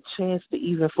get the chance to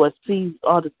even foresee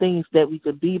all the things that we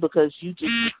could be because you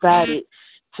just decided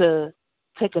to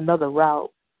take another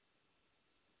route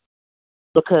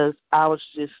because I was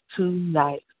just too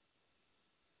nice.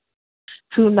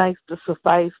 Too nice to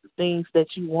suffice the things that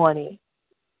you wanted.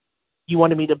 You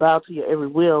wanted me to bow to your every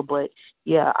will, but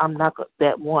yeah, I'm not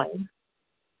that one.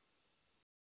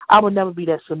 I would never be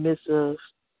that submissive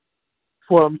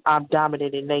for I'm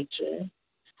dominant in nature.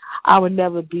 I would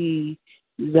never be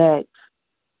that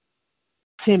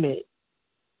timid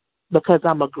because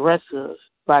I'm aggressive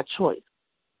by choice.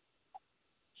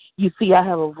 You see, I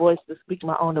have a voice to speak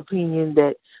my own opinion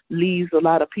that leaves a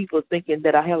lot of people thinking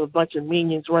that I have a bunch of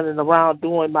minions running around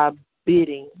doing my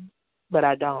bidding, but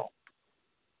I don't.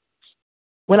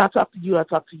 When I talk to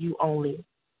you only.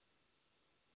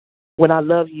 When I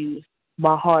love you,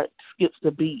 my heart skips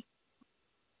a beat.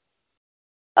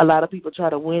 A lot of people try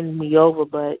to win me over,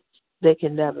 but they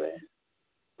can never.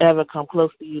 ever come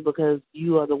close to you because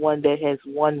you are the one that has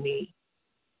won me.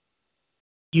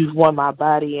 You've won my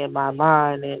body and my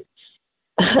mind, and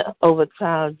over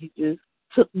time you just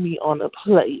took me on a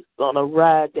place, on a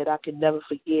ride that I can never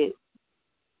forget.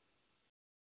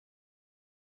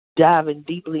 Diving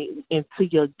deeply into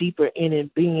your deeper inner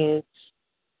being,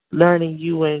 learning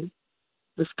you and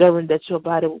discovering that your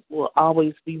body will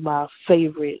always be my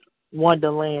favorite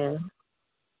wonderland,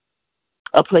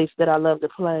 a place that I love to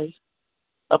play,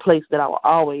 a place that I will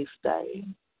always stay,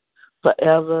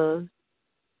 forever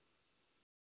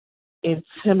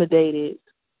intimidated,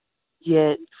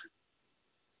 yet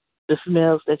the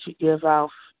smells that you give off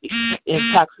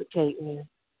intoxicate me.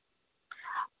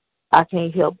 I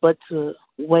can't help but to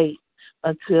wait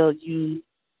until you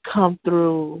come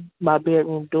through my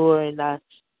bedroom door and I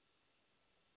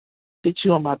sit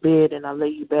you on my bed and I lay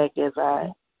you back as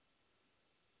I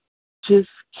just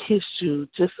kiss you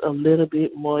just a little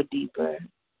bit more deeper.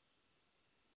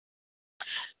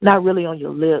 Not really on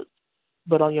your lips,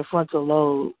 but on your frontal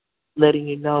lobe, letting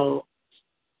you know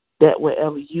that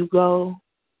wherever you go,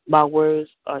 my words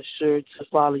are sure to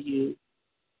follow you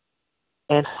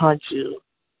and haunt you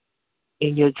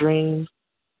in your dreams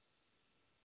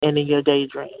and in your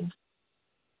daydreams.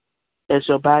 As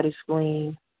your body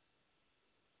screams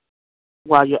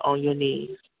while you're on your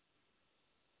knees,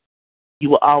 you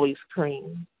will always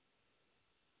scream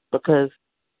because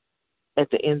at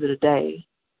the end of the day,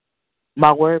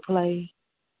 my wordplay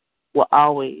will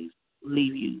always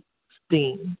leave you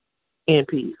sting in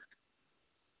peace.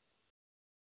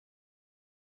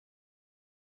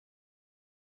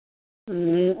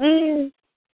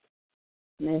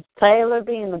 Miss Taylor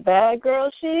being the bad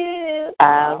girl she is.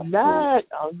 I'm not.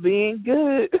 I'm being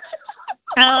good.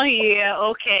 Oh, yeah,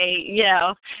 okay,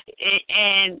 yeah.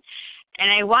 And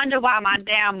I wonder why my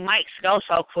damn mics go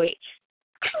so quick.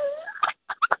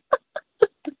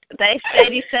 They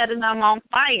steady setting them on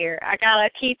fire. I got to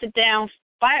keep the damn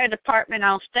fire department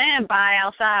on standby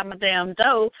outside my damn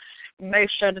door. Make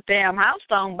sure the damn house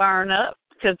don't burn up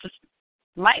because the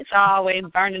mics are always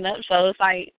burning up. So it's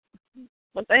like,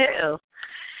 what the hell?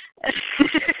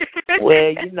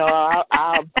 Well, you know,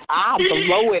 I'll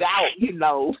blow it out, you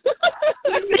know.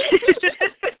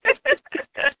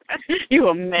 You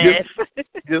a mess.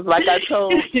 Just like I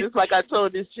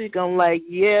told this chick, I'm like,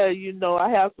 yeah, you know, I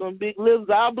have some big lips.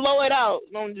 I'll blow it out.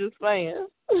 I'm just saying.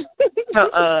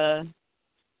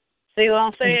 See what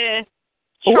I'm saying?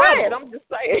 Right, I'm just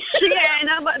saying. Yeah, ain't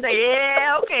nobody.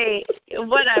 Yeah, okay,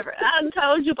 whatever. I done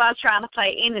told you about trying to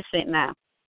play innocent now.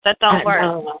 That don't work.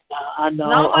 I know.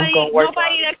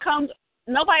 Nobody that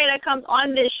comes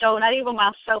on this show, not even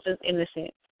myself, is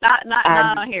innocent. Not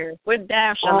on here. We're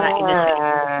damn sure not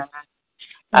innocent.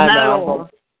 I know.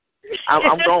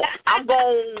 I'm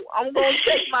gonna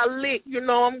take my lick. You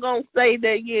know, I'm gonna say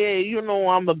that. Yeah, you know,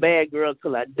 I'm a bad girl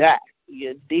till I die.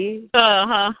 You dig?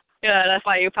 Yeah, that's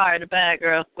why you're part of the bad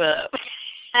girl club.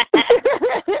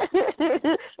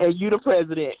 And you the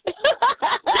president.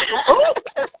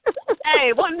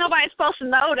 Hey, wasn't nobody supposed to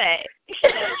know that?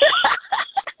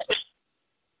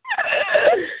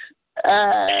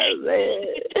 Man.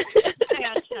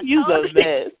 You a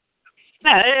mess.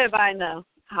 No, everybody know.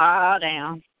 Oh,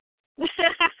 damn.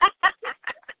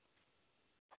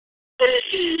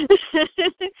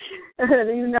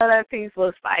 You know that piece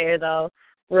was fire, though.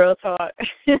 Real talk.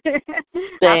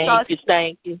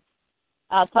 Thank you.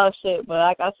 I'll talk shit, but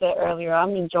like I said earlier,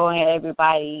 I'm enjoying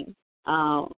everybody.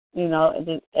 You know,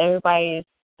 everybody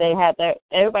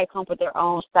comes with their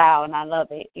own style, and I love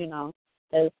it. You know,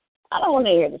 'cause I don't want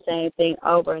to hear the same thing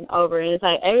over and over. And it's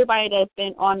like everybody that's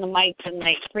been on the mic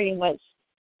tonight, pretty much,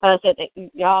 said that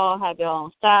y'all have your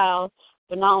own style.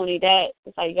 But not only that,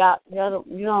 it's like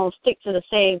you don't stick to the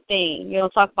same thing. You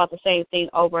don't talk about the same thing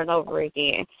over and over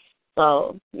again.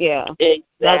 So yeah,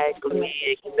 exactly.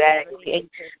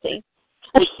 Interesting.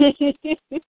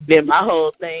 Then my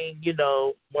whole thing, you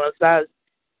know, once I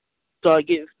started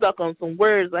getting stuck on some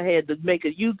words, I had to make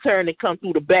a U-turn and come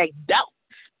through the back door.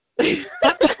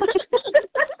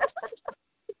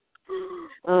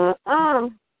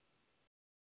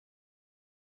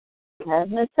 Has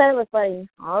Miss Taylor for you.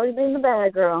 Always been the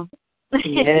bad girl.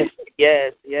 Yes.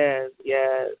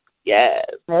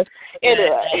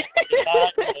 Anyway,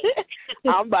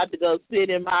 I'm about to go sit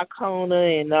in my corner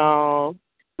and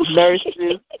nurse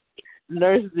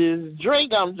this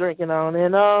drink I'm drinking on,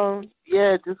 and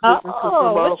just listen to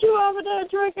some. What you over there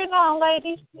drinking on,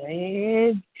 lady?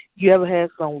 Man, you ever had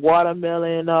some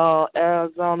watermelon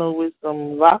Arizona with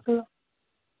some vodka?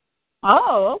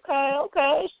 Oh,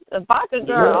 okay. The vodka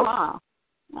girl, huh?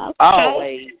 Okay.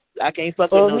 Always. I can't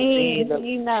fuck with no gin.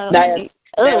 You know.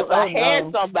 Now, if I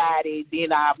had somebody,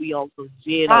 then I'll be on some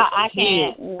gin. I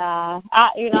can't. Nah.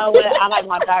 You know what? I like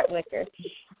my dark liquor.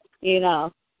 You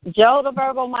know, Joe the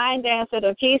Verbal Mind Dancer,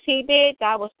 the piece he did,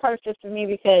 that was perfect for me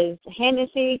because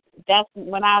Hennessy, that's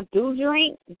when I do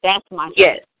drink, that's my shit.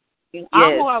 Yes. You know,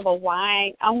 I'm more of a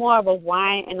wine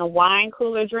and a wine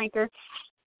cooler drinker.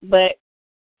 But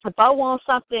if I want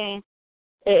something,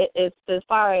 it's as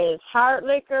far as hard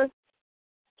liquor,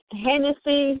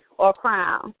 Hennessy or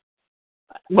Crown.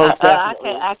 I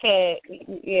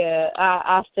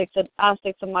I'll stick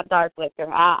to my dark liquor.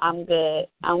 I'm good.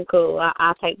 I'm cool.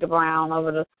 I'll take the brown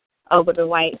over the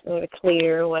white or the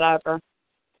clear or whatever.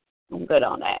 I'm good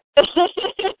on that.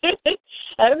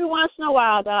 Every once in a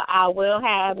while, though, I will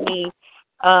have me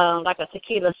like a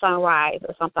tequila sunrise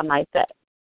or something like that.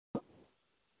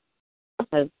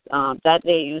 Because that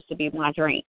day used to be my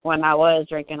drink when I was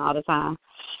drinking all the time.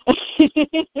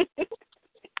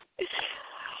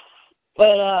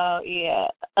 But,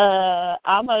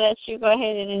 I'm going to let you go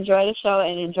ahead and enjoy the show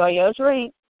and enjoy your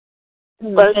drink.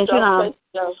 But,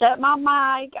 set my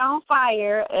mic on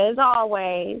fire, as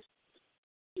always.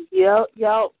 Yep.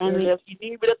 And if you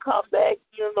need me to come back,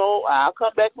 I'll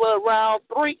come back for round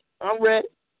 3. I'm ready.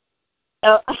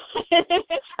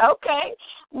 Okay.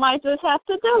 Might just have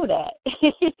to do that.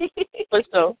 For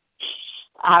sure.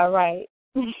 All right.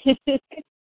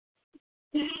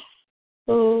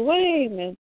 Oh, wait a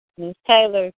minute. Miss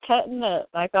Taylor cutting up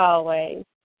like always.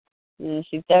 And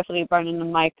she's definitely burning the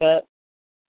mic up.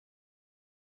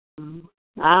 I'm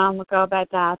going to go back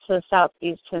down to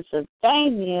southeast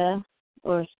Pennsylvania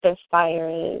where Spitfire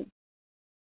is.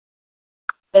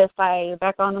 Spitfire, you're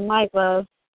back on the mic, love.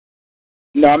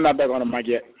 No, I'm not back on the mic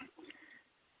yet.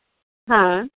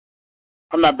 Huh?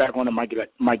 I'm not back on the mic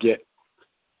yet.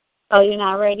 Oh, you're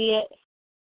not ready yet?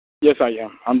 Yes, I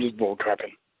am. I'm just bull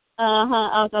crapping. I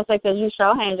was going to say, because you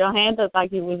show hands. Your hands look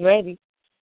like you was ready.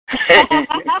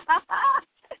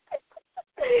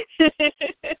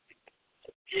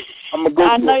 I'm a good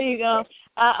I know you're going to.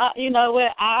 You know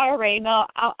what? I already know.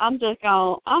 I'm just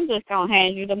gonna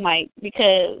hand you the mic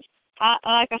because,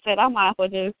 like I said, I might as well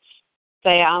just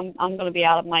say I'm going to be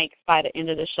out of mic by the end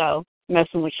of the show,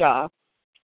 messing with y'all.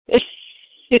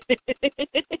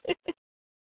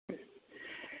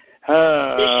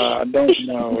 I don't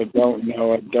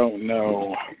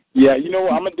know. Yeah, you know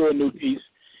what? I'm going to do a new piece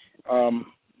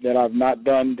that I've not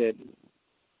done that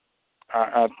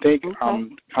I think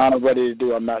I'm kind of ready to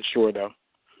do. I'm not sure, though.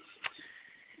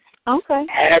 Okay.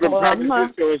 I haven't practiced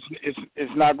it, so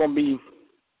it's not going to be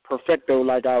perfecto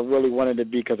like I really wanted it to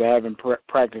be because I haven't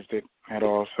practiced it at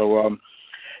all. So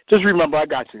just remember, I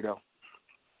got you, though.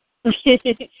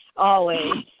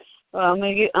 Always. Well, I'm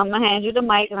gonna hand you the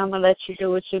mic, and I'm gonna let you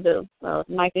do what you do. So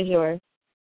the mic is yours.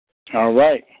 All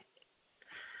right.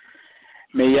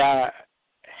 May I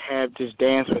have this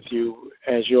dance with you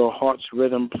as your heart's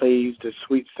rhythm plays the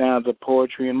sweet sounds of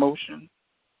poetry in motion?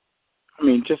 I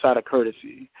mean, just out of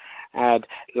courtesy, I'd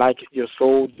like your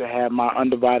soul to have my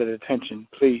undivided attention,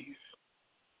 please.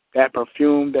 That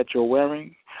perfume that you're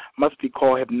wearing must be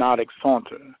called hypnotic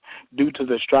saunter due to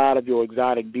the stride of your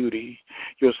exotic beauty.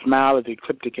 Your smile is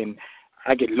ecliptic and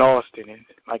I get lost in it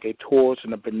like a tourist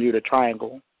in a Bermuda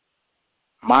Triangle.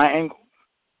 My angle?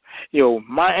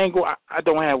 My angle, I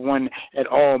don't have one at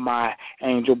all, my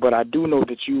angel, but I do know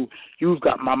that you've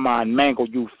got my mind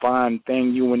mangled, you fine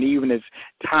thing, you, and even as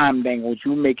time dangles,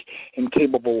 you make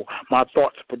incapable my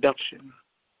thoughts production.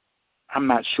 I'm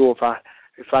not sure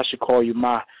if I should call you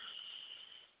my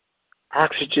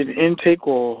oxygen intake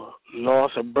or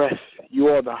loss of breath. You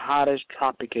are the hottest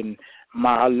tropic in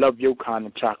I love your kind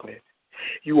of chocolate.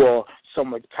 You are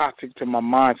somewhat toxic to my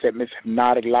mindset, Miss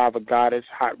Hypnotic Lava Goddess,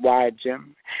 Hot Wired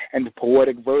Gem, and the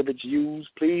poetic verbiage used.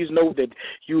 Please know that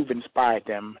you've inspired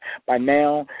them. By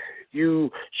now,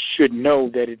 you should know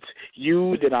that it's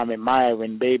you that I'm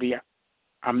admiring, baby.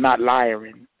 I'm not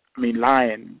lying.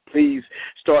 Please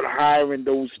start hiring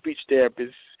those speech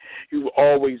therapists. You've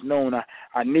always known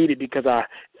I need it because I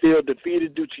feel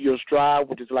defeated due to your stride,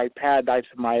 which is like paradise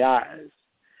in my eyes.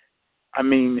 I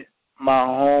mean, my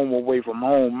home away from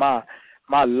home, my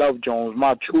love Jones,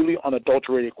 my truly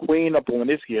unadulterated queen up on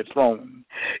this here throne.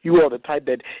 You are the type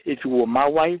that if you were my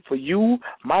wife, for you,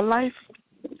 my life,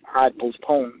 I'd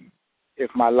postpone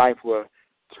if my life were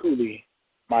truly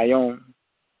my own.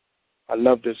 I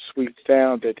love the sweet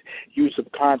sound that you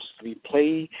subconsciously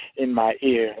play in my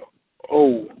ear.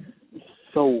 Oh,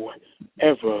 so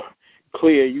ever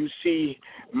clear. You see,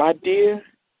 my dear,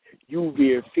 you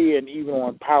veer fear and even are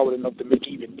empowered enough to make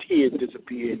even tears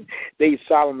disappear. And they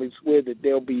solemnly swear that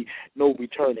there'll be no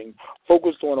returning.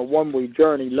 Focused on a one-way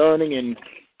journey, learning and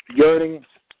yearning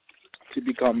to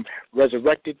become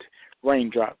resurrected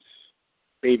raindrops.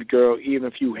 Baby girl, even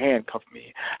if you handcuff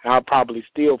me, I'll probably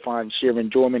still find sheer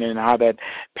enjoyment in how that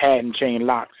patent chain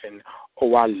locks. And,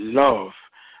 oh, I love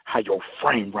how your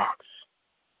frame rocks.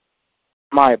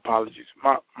 My apologies.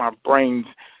 My brain's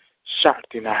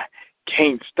shocked and I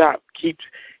can't stop. Keeps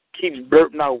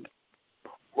blurting out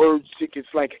words sick. It's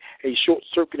like a short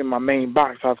circuit in my main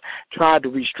box. I've tried to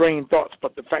restrain thoughts,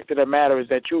 but the fact of the matter is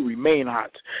that you remain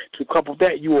hot. To couple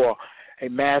that, you are a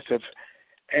massive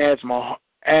asthma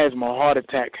heart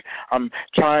attack. I'm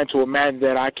trying to imagine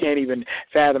that. I can't even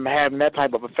fathom having that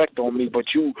type of effect on me,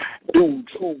 but you do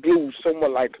true glue,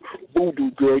 somewhat like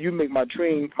voodoo, girl. You make my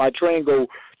train go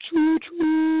choo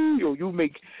choo. Yo, you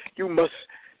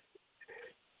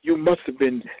must have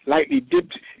been lightly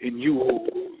dipped in you.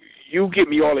 You get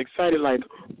me all excited like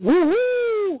woo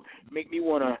woo. Make me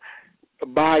wanna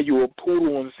buy you a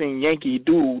poodle and sing Yankee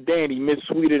Doodle Dandy, Miss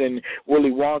Sweeter than Willy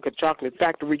Wonka chocolate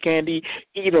factory candy,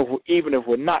 even if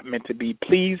we're not meant to be.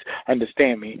 Please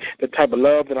understand me. The type of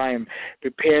love that I am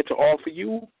prepared to offer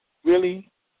you really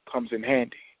comes in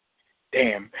handy.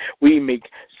 Damn, we make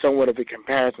somewhat of a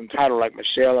comparison title like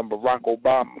Michelle and Barack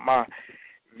Obama. My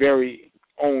very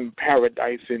own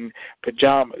paradise in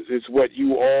pajamas is what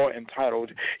you are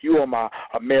entitled. You are my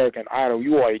American Idol.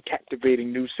 You are a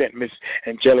captivating new scent, Miss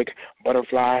Angelic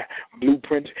Butterfly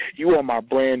Blueprint. You are my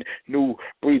brand new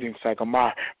breathing cycle,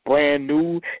 my brand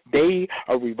new day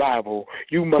of revival.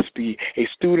 You must be a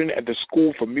student at the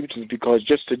School for Mutants, because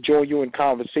just to join you in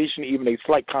conversation, even a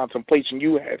slight contemplation,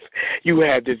 you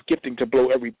have this gifting to blow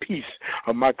every piece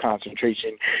of my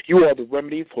concentration. You are the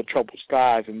remedy for troubled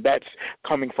skies, and that's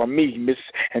coming from me, Miss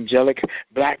Angelic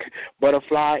Black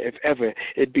Butterfly. If ever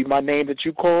it be my name that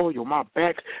you call, my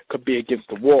back could be against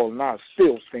the wall, and I'll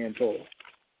still stand tall.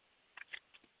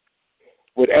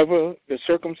 Whatever the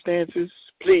circumstances,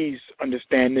 please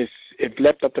understand this. If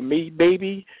left up to me,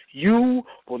 baby, you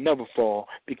will never fall,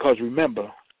 because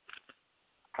remember,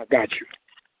 I got you.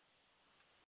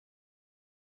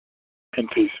 And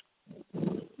peace.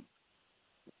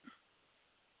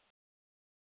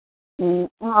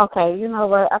 Okay, you know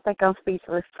what? I think I'm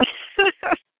speechless.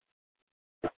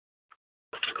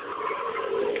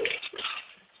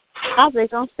 I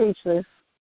think I'm speechless.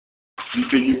 You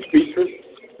think you're speechless?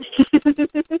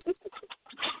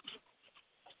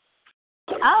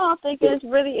 I don't think there's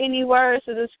really any words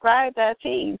to describe that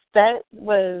piece. That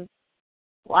was,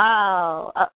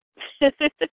 wow.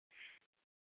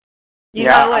 You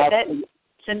know what? That,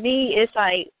 to me, it's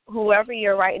like whoever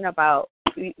you're writing about,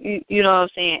 you know what I'm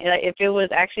saying? Like if it was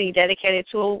actually dedicated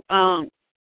to,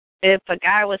 if a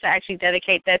guy was to actually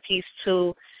dedicate that piece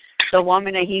to the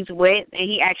woman that he's with, and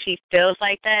he actually feels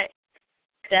like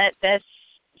that's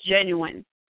genuine.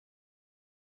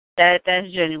 That's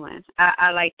genuine.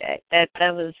 I like that.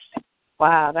 That was,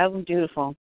 wow. That was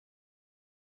beautiful.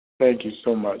 Thank you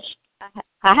so much.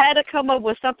 I had to come up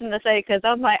with something to say, because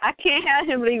I'm like, I can't have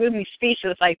him leaving me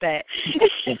speechless like that.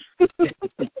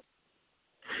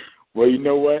 Well, you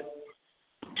know what?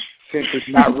 Since it's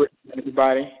not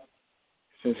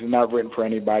written for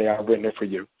anybody, I've written it for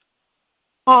you.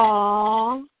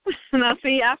 Aww. Now,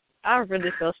 see, I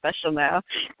really feel special now.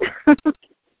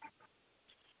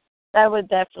 That was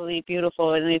definitely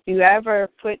beautiful. And if you ever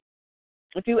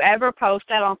post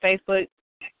that on Facebook,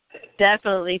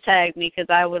 definitely tag me, because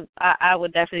I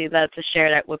would definitely love to share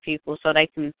that with people so they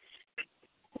can.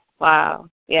 Wow,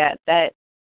 yeah, that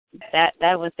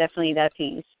was definitely that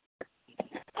piece.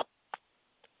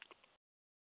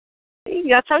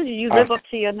 I told you live up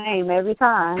to your name every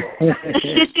time.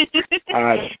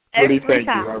 I really thank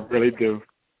you. I really do.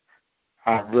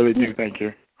 I really do thank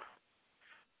you.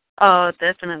 Oh,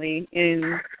 definitely.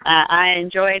 And I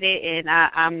enjoyed it, and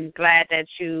I'm glad that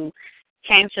you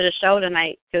came to the show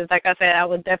tonight, because, like I said, I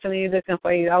was definitely looking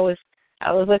for you. I was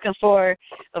looking for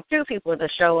a few people to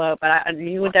show up, but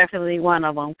you were definitely one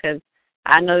of them, because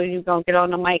I know you're going to get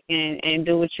on the mic and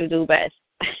do what you do best.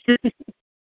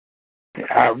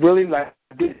 I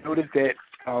did notice that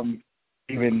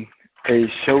even a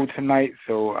show tonight,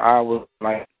 so I was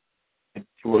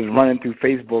running through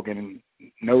Facebook and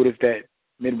noticed that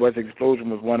Midwest Explosion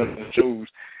was one of the shows,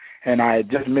 and I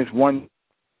had just missed one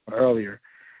earlier.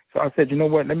 So I said, you know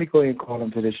what, let me go ahead and call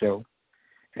them to the show.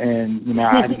 And,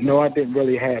 I know I didn't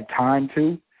really have time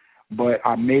to, but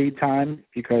I made time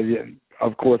because,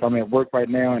 of course, I'm at work right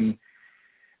now, and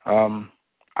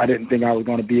I didn't think I was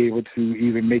going to be able to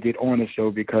even make it on the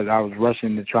show because I was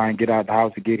rushing to try and get out of the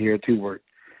house to get here to work.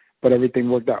 But everything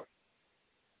worked out.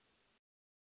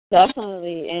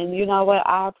 Definitely. And you know what?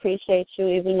 I appreciate you,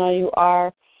 even though you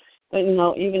are you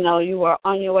know, even though you were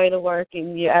on your way to work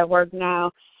and you're at work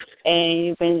now,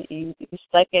 and you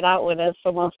stuck it out with us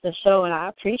for most of the show, and I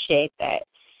appreciate that.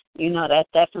 You know, that's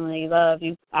definitely love.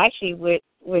 You actually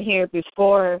were here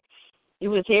before. You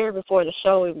was here before the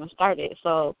show even started,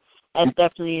 so that's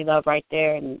definitely love right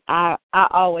there, and I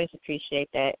always appreciate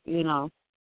that. You know.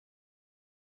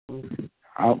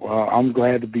 I'm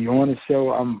glad to be on the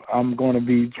show. I'm going to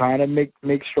be trying to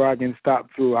make sure I can stop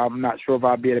through. I'm not sure if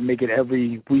I'll be able to make it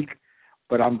every week,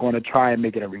 but I'm going to try and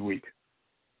make it every week.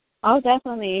 Oh,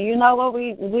 definitely. You know what?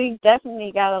 We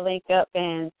definitely got to link up,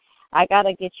 and I got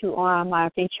to get you on my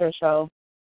feature show.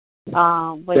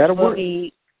 Which That'll will work.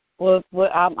 be.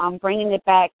 I'm bringing it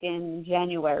back in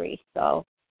January, so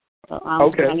I'm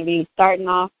Okay. going to be starting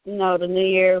off, you know, the new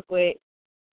year with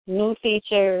new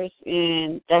features,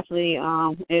 and definitely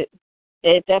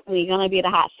it's definitely going to be the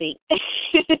hot seat.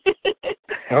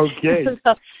 Okay.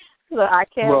 So I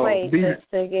can't wait be, to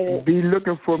get it. Be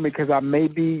looking for me, because I may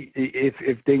be,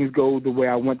 if things go the way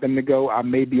I want them to go, I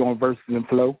may be on Versus and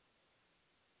Flow.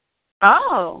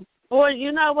 Oh, well,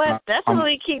 you know what?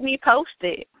 Definitely keep me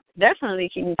posted. Definitely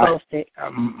keep me posted. I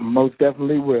most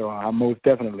definitely will. I most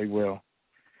definitely will.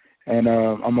 And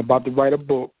I'm about to write a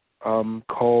book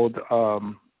called,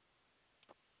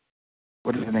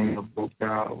 what is the name of the book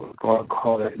now? We're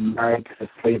call it Married to the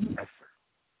Slave Master.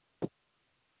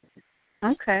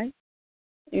 Okay.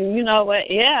 You know what?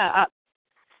 Yeah.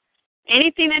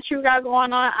 Anything that you got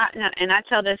going on, and I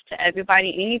tell this to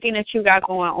everybody, anything that you got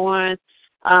going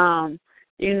on,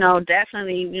 you know,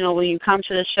 definitely, you know, when you come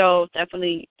to the show,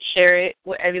 definitely share it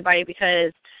with everybody,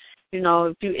 because, you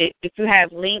know, if you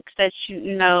have links that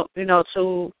you know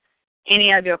to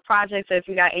any of your projects, or if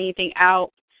you got anything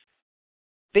out,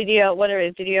 video, whether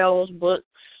it's videos, books,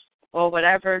 or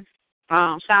whatever,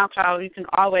 SoundCloud, you can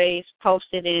always post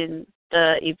it in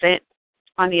the event,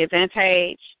 on the event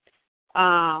page,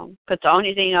 because the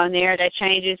only thing on there that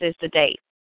changes is the date.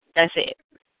 That's it.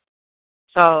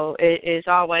 So it is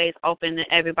always open to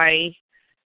everybody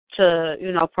to,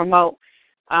 you know, promote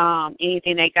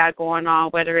anything they got going on,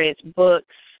 whether it's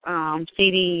books,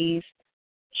 CDs,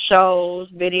 shows,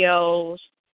 videos,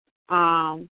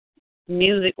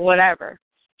 music, whatever.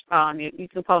 You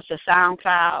can post to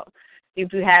SoundCloud.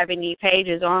 If you have any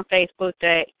pages on Facebook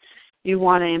that you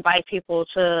want to invite people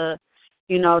to,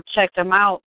 you know, check them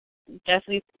out,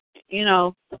 definitely, you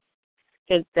know,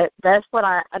 because that's what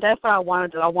I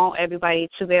want to do. I want everybody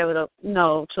to be able to, you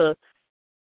know, to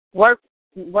work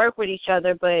with each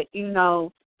other, but, you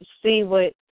know, see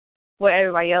what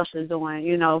everybody else is doing,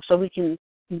 you know, so we can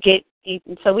get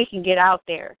out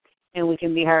there and we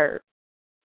can be heard.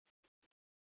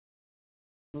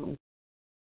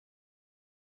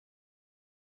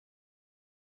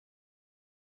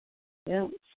 Yeah,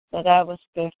 so that was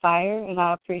good fire, and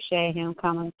I appreciate him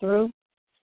coming through.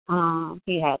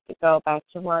 He had to go back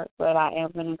to work, but I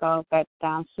am going to go back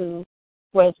down to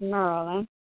West Maryland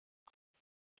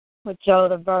with Joe,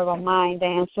 the verbal mind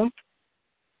dancer.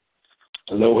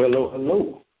 Hello, hello,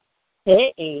 hello.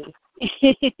 Hey,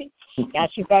 got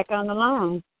you back on the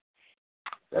line.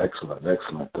 Excellent,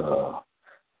 excellent.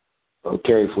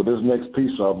 Okay, for this next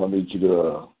piece, I'm going to need you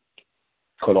to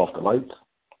cut off the lights.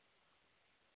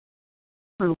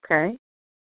 Okay.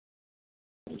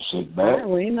 And sit All back. right,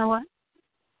 well, you know what?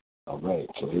 All right,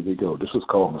 so here we go. This is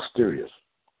called Mysterious.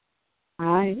 All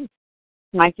right.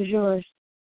 Mike is yours.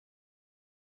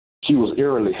 She was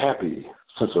eerily happy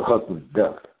since her husband's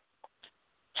death.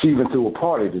 She even threw a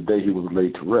party the day he was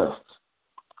laid to rest.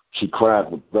 She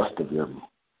cried with the best of them.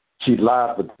 She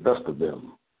lied with the best of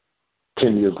them.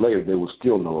 10 years later, there was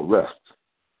still no arrest.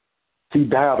 He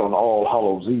died on All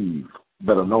Hallows Eve,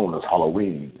 better known as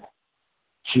Halloween.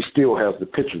 She still has the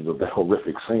pictures of that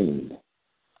horrific scene.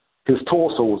 His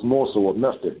torso was more so a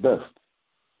mess at best.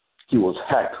 He was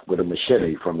hacked with a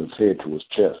machete from his head to his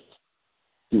chest.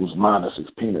 He was minus his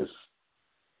penis.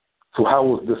 So how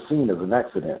was this seen as an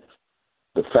accident?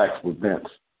 The facts were bent.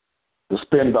 The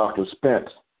spin doctor spent.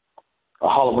 A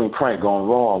Halloween prank gone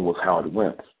wrong was how it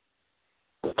went.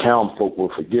 The townfolk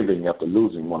were forgiving after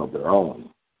losing one of their own.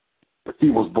 But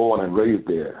he was born and raised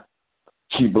there.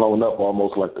 She blown up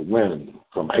almost like the wind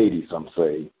from Hades, some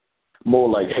say. More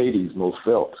like Hades most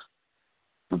felt.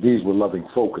 But these were loving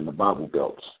folk in the Bible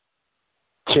belts.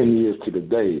 10 years to the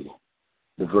day,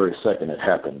 the very second it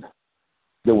happened.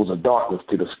 There was a darkness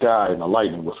to the sky and the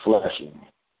lightning was flashing.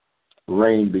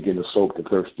 Rain began to soak the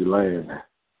thirsty land.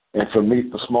 And from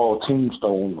beneath the small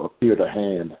tombstone appeared a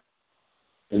hand.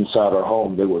 Inside her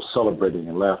home, they were celebrating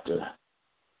in laughter.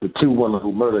 The two women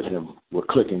who murdered him were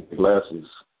clicking their glasses.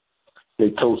 They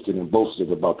toasted and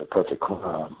boasted about the perfect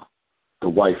crime. The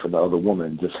wife and the other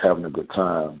woman just having a good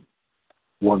time.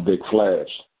 One big flash,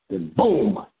 then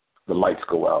boom, the lights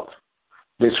go out.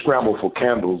 They scramble for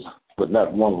candles, but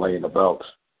not one laying about.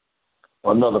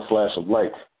 Another flash of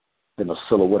light, then a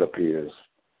silhouette appears.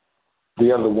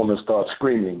 The other woman starts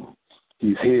screaming,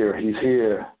 "He's here, he's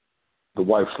here." The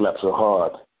wife slaps her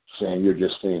hard, saying, "You're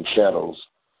just seeing shadows.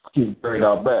 He's buried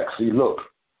out back, see, look."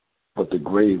 But the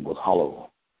grave was hollow.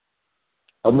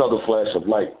 Another flash of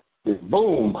light, then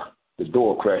boom, the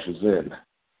door crashes in.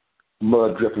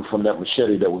 Mud dripping from that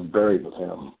machete that was buried with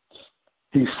him.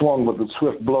 He swung with a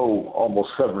swift blow, almost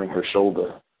severing her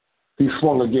shoulder. He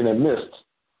swung again and missed,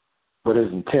 but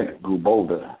his intent grew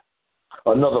bolder.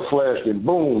 Another flash, then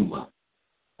boom,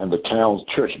 and the town's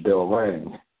church bell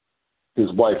rang.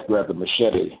 His wife grabbed the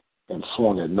machete and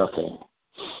swung at nothing.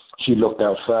 She looked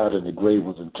outside and the grave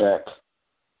was intact.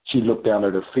 She looked down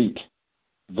at her feet.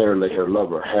 There lay her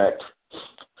lover, hacked.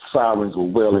 Sirens were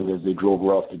wailing as they drove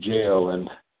her off to jail, and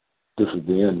this is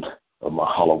the end of my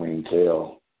Halloween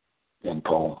tale. End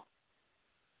poem.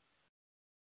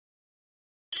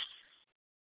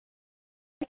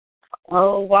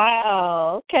 Oh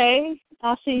wow! Okay,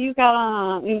 I see you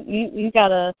got you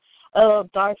got a little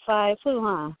dark side too,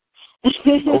 huh?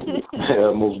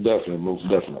 Yeah, most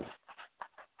definitely.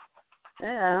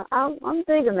 Yeah, I'm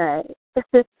digging that.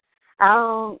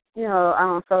 I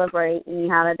don't celebrate any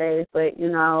holidays, but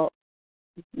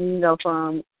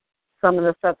from some of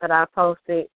the stuff that I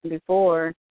posted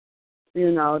before,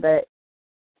 that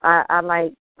I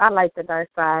like the dark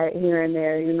side here and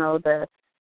there, the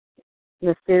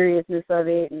mysteriousness of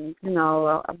it, and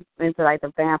I'm into like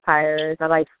the vampires. I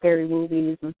like scary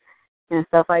movies and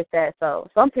stuff like that. So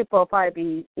some people will probably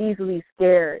be easily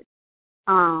scared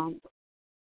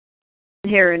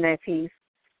hearing that piece.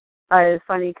 It's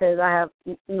funny because I have,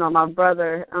 my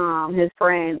brother, his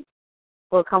friend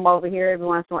will come over here every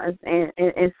once in a while, and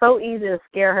it's so easy to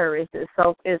scare her.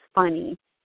 It's funny.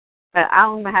 But I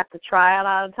don't even have to try a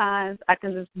lot of times. I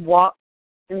can just walk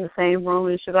in the same room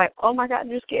and she'll be like, "Oh my God,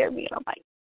 you scared me." And I'm like,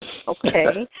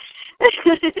 okay.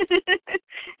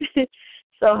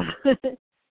 So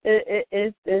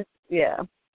it's yeah.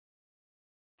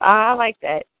 I like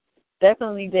that.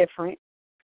 Definitely different.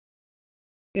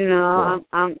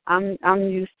 I'm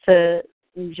used to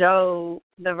Joe,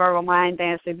 the verbal mind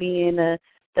dancer, being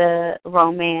the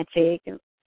romantic,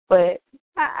 but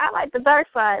I like the dark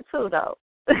side too, though.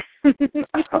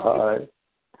 All right.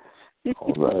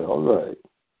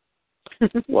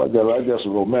 Well, I got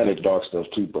some romantic dark stuff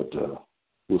too, but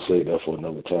we'll save that for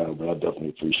another time. But I definitely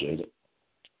appreciate it.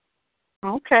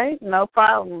 Okay, no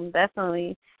problem,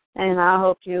 definitely. And I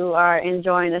hope you are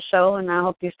enjoying the show, and I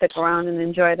hope you stick around and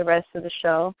enjoy the rest of the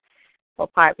show. We'll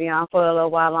probably be on for a little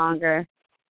while longer.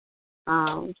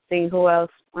 See who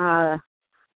else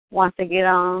wants to get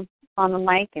on the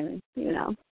mic and,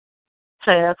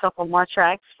 play a couple more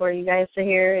tracks for you guys to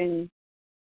hear, and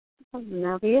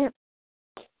that'll be it.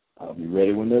 I'll be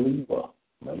ready whenever you are.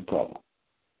 Not a problem.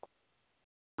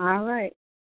 All right.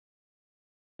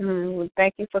 Well,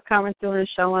 thank you for coming through and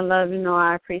showing love.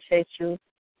 I appreciate you.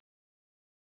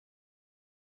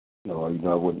 No, I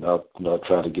wouldn't. I'll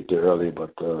try to get there early,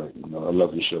 but I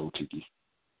love your show, Tiki.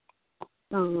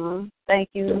 Thank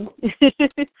you.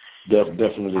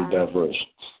 Definitely diverse.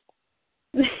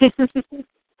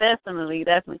 Definitely.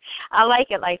 I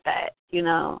like it like that.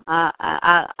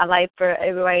 I like for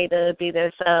everybody to be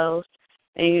themselves,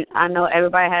 and I know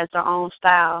everybody has their own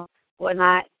style. We're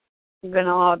not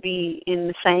gonna all be in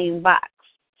the same box.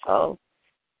 So,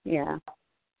 yeah.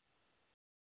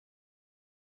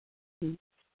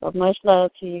 But much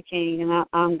love to you, King, and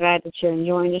I'm glad that you're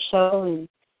enjoying the show, and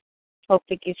hope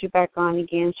to get you back on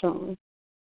again soon.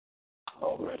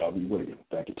 All right, I'll be waiting.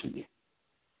 Thank you to you.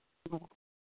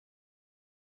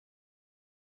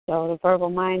 So the Verbal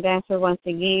Mind Dancer, once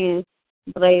again,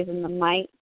 blazing the mic.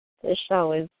 This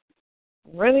show is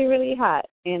really, really hot,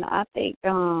 and I think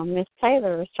Miss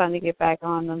Taylor is trying to get back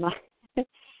on the mic. She's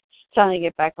trying to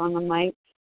get back on the mic.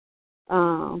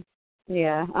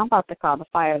 Yeah, I'm about to call the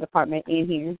fire department in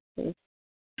here.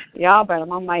 Y'all better,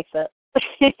 my mic's up.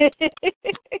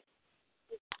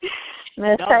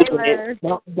 Miss Taylor.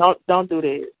 Don't do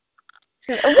that.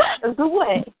 What? The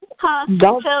what? Huh?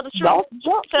 Don't tell the truth.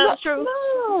 Tell the truth.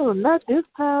 No, not this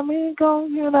time. It's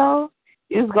gonna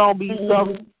be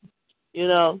something,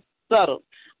 subtle.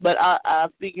 But I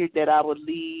figured that I would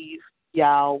leave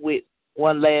y'all with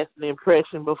one last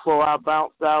impression before I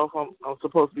bounce off. I'm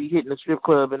supposed to be hitting the strip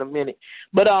club in a minute.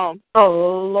 But oh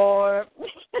Lord.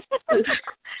 I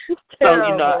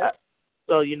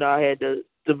had to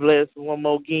bless one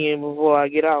more again before I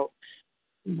get out.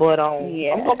 But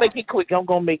yeah. I'm gonna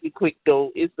make it quick.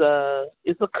 Though. It's a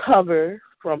cover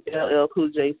from LL Cool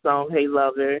J's song, Hey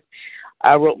Lover.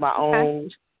 I wrote my own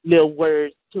little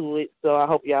words to it, so I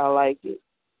hope y'all like it.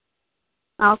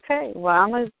 Okay. Well, I'm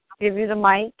going to give you the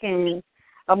mic, and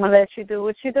I'm going to let you do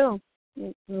what you do.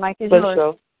 The mic is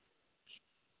yours.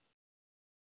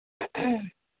 Sure.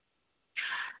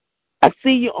 I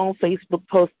see you on Facebook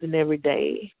posting every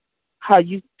day how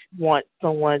you want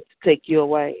someone to take you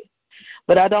away.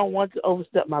 But I don't want to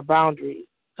overstep my boundaries,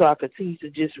 so I continue to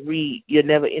just read your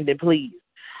never-ending pleas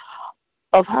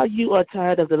of how you are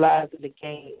tired of the lies in the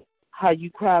game, how you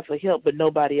cry for help but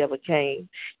nobody ever came.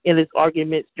 Endless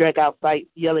arguments, drag-out fights,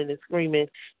 yelling and screaming.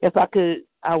 If I could,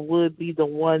 I would be the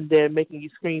one there making you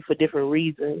scream for different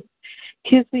reasons.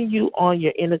 Kissing you on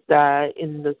your inner thigh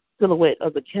in the silhouette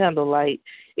of the candlelight,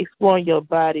 exploring your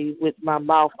body with my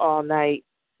mouth all night,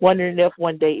 wondering if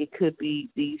one day it could be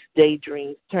these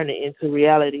daydreams turning into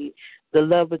reality. The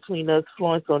love between us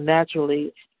flowing so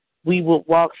naturally, we would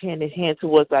walk hand in hand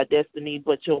towards our destiny,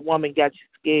 but your woman got you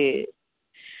scared,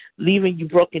 leaving you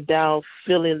broken down,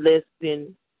 feeling less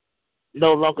than,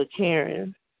 no longer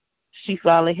caring. She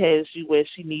finally has you where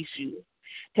she needs you,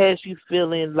 has you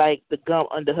feeling like the gum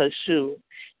under her shoe.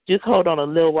 Just hold on a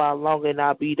little while longer and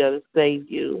I'll be there to save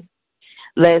you.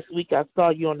 Last week I saw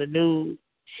you on the news.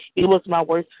 It was my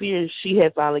worst fear. She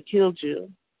had finally killed you.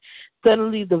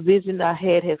 Suddenly the vision I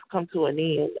had has come to an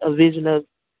end, a vision of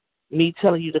me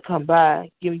telling you to come by,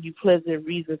 giving you pleasant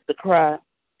reasons to cry,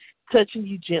 touching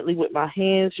you gently with my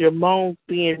hands, your moans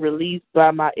being released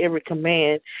by my every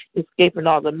command, escaping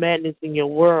all the madness in your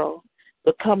world,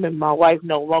 becoming my wife,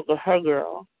 no longer her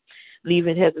girl.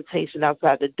 Leaving hesitation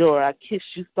outside the door, I kiss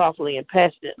you softly and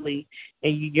passionately,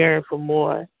 and you yearn for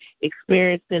more,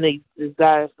 experiencing a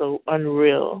desire so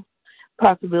unreal.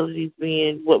 Possibilities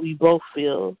being what we both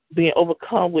feel, being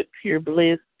overcome with pure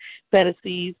bliss,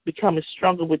 fantasies becoming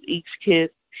stronger with each kiss,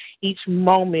 each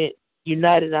moment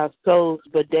uniting our souls,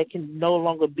 but that can no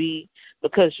longer be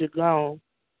because you're gone.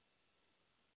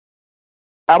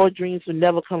 Our dreams will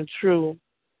never come true.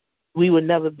 We will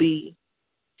never be.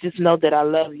 Just know that I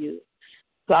love you.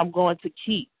 So I'm going to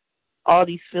keep all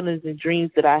these feelings and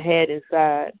dreams that I had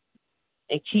inside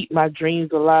and keep my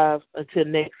dreams alive until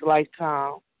next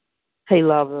lifetime. Hey,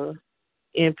 lover,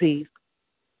 in peace.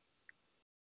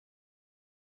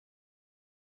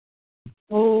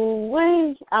 Oh,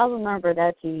 wait. I'll remember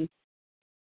that piece.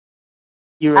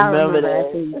 You remember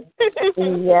that?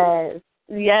 Piece.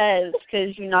 Yes,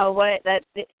 because you know what?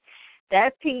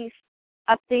 That piece,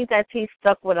 I think that piece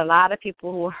stuck with a lot of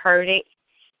people who heard it.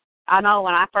 I know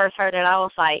when I first heard it, I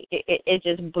was like, it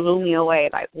just blew me away.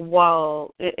 Like,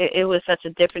 whoa, it was such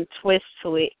a different twist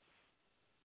to it.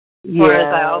 Yeah. Where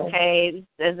it's like, okay,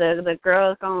 the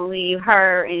girl's going to leave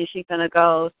her and she's going to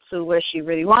go to where she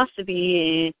really wants to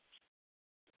be.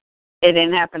 And it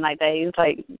didn't happen like that. It was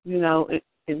like, you know,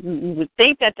 you would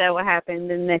think that would happen.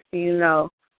 Then next thing you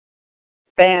know,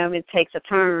 bam, it takes a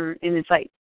turn. And it's like,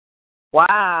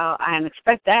 wow, I didn't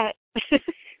expect that.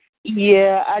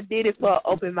 Yeah, I did it for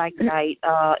open mic night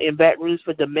in Baton Rouge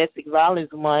for Domestic Violence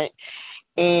Month.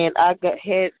 And I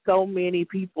had so many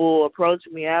people approach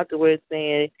me afterwards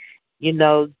saying, you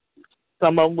know,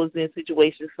 some of them was in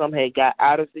situations, some had got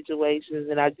out of situations,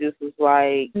 and I just was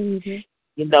like,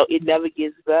 you know, it never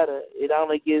gets better. It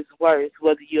only gets worse.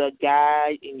 Whether you're a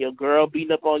guy and your girl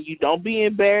beating up on you, don't be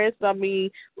embarrassed. I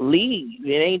mean, leave.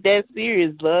 It ain't that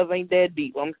serious. Love ain't that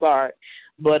deep. I'm sorry.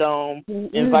 But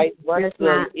and vice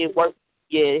versa, it works.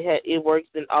 Yeah, it works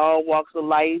in all walks of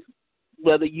life.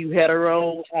 Whether you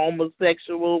hetero,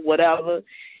 homosexual, whatever,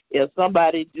 if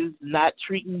somebody just not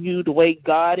treating you the way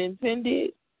God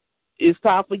intended, it's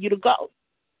time for you to go.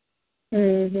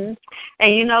 And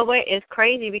you know what? It's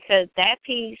crazy because that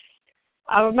piece,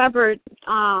 I remember it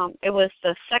was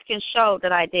the second show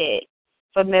that I did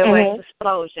for Midwest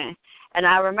Explosion. And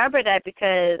I remember that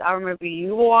because I remember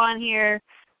you were on here,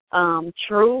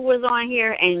 True was on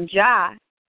here, and Ja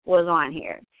was on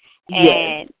here.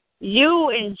 And you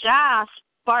and Ja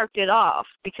sparked it off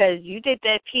because you did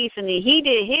that piece, and then he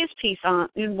did his piece on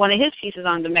one of his pieces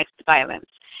on domestic violence,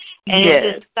 and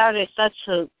it just started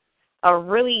such a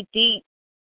really deep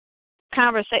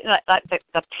conversation. Like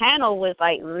the panel was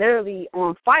like literally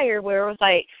on fire, where it was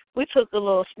like we took a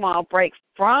little small break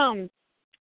from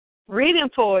reading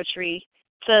poetry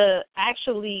to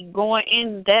actually going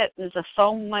in depth. There's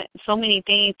so many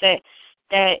things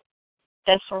that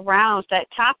surrounds that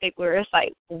topic where it's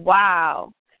like,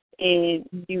 wow. And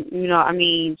you know, I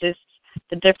mean, just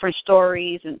the different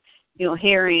stories and, you know,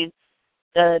 hearing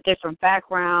the different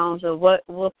backgrounds of what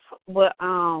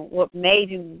made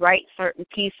you write certain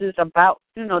pieces about,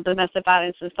 you know, domestic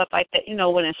violence and stuff like that, you know,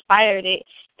 what inspired it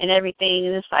and everything.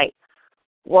 And it's like,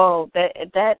 whoa,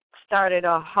 that started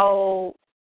a whole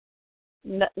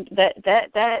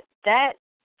that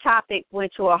topic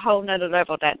went to a whole nother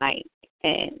level that night.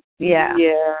 And yeah.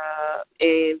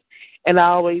 And I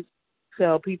always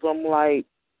tell people, I'm like,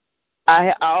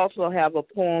 I also have a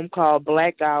poem called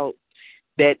Blackout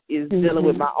that is dealing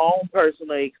with my own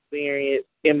personal experience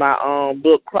in my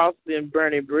book, Crossing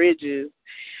Burning Bridges.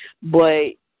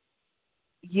 But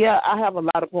yeah, I have a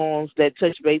lot of poems that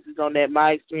touch bases on that,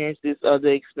 my experiences, other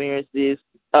experiences,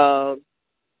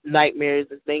 nightmares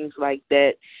and things like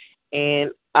that.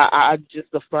 And I'm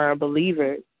just a firm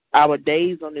believer. Our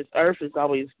days on this earth is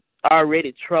always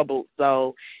already troubled,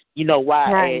 so you know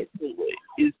why add to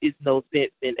it? It's no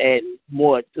sense in adding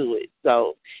more to it.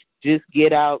 So just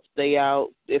get out, stay out.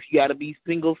 If you got to be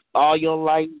single all your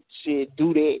life, shit,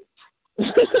 do that.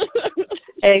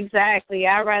 Exactly.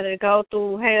 I'd rather go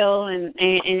through hell and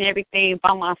everything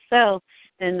by myself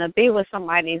than to be with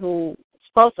somebody who's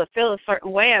supposed to feel a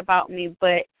certain way about me,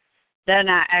 but they're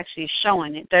not actually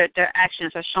showing it. Their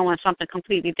actions are showing something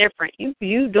completely different. You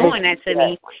doing that to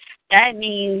me, that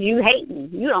means you hate me.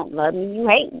 You don't love me. You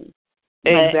hate me.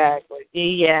 Exactly. But,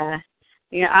 yeah.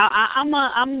 I'm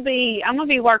gonna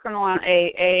be working on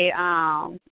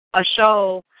a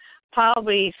show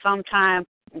probably sometime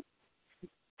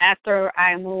after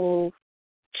I move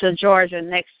to Georgia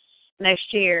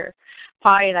next year.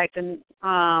 Probably like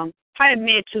probably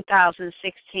mid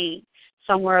 2016.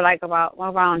 Somewhere like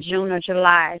around June or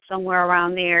July, somewhere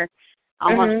around there.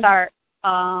 I'm gonna start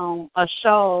a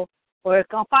show where it's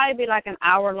gonna probably be like an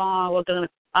hour long.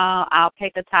 I'll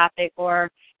pick a topic,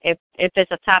 or if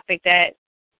it's a topic that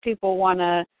people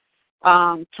wanna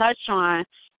touch on,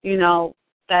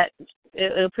 that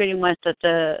it'll pretty much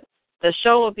the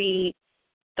show will be,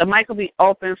 the mic will be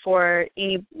open for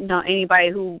anybody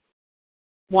who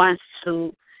wants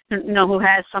to, who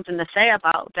has something to say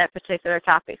about that particular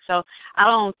topic. So I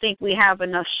don't think we have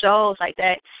enough shows like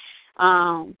that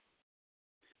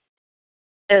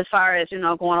as far as,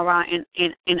 going around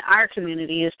in our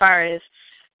community, as far as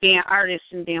being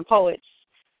artists and being poets.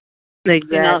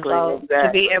 Exactly. To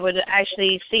be able to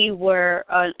actually see where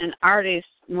an artist's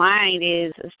mind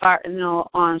is as far,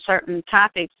 on certain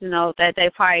topics, that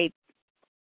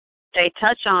they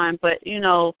touch on, but,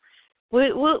 we,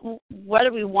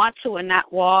 whether we want to or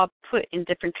not, we're all put in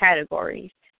different categories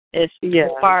as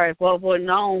far as what we're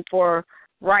known for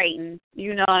writing,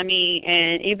 you know what I mean?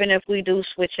 And even if we do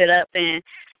switch it up and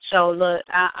so, look,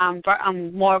 I'm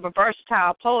more of a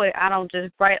versatile poet. I don't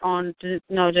just write on,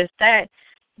 just that.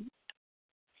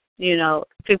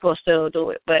 People still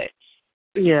do it, but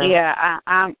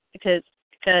I'm because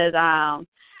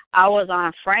I was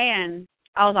on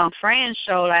Fran's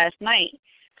show last night.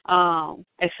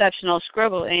 Exceptional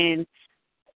Scribble, and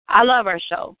I love her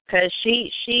show because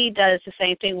she does the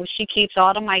same thing where she keeps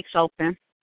all the mics open,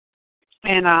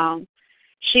 and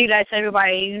she lets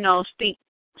everybody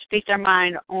speak their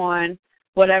mind on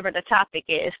whatever the topic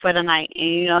is for the night,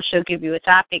 and she'll give you a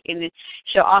topic, and then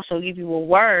she'll also give you a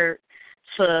word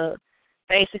to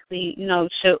basically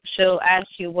she'll ask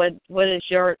you what is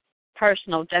your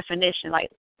personal definition. Like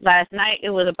last night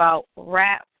it was about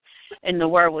rap, and the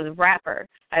word was rapper.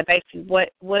 Basically,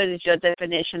 what is your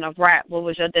definition of rap? What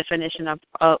was your definition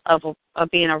of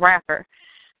being a rapper?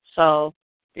 So,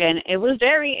 and it was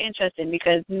very interesting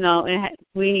because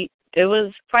it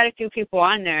was quite a few people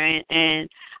on there, and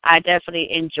I definitely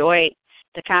enjoyed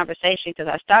the conversation because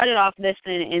I started off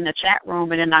listening in the chat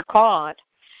room, and then I called.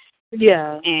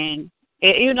 Yeah. And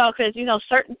because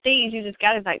certain things you just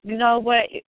gotta what.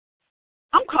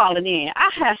 I'm calling in. I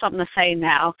have something to say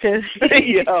now, cause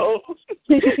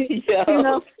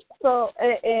So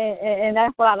and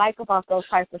that's what I like about those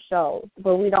types of shows.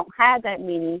 But we don't have that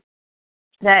many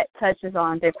that touches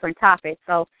on different topics.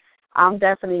 So I'm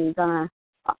definitely gonna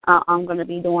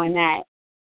be doing that.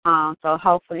 So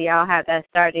hopefully I'll have that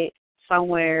started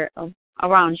somewhere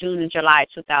around June and July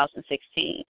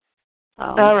 2016.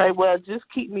 All right. Well, just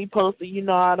keep me posted.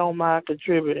 I don't mind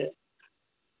contributing.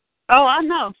 Oh, I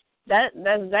know. That's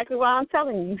exactly what I'm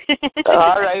telling you.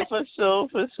 All right, for sure.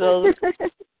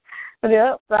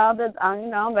 Yep, so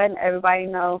I'm letting everybody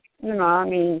know,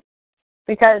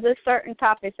 because there's certain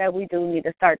topics that we do need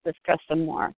to start discussing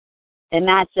more, and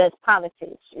not just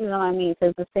politics,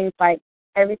 because it seems like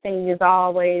everything is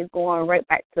always going right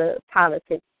back to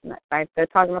politics. Like they're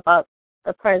talking about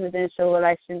the presidential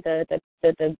election, the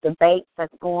debates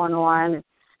that's going on.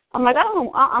 I'm like,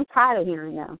 I'm tired of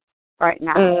hearing them right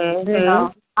now.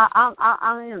 Mm-hmm.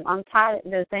 I'm tired.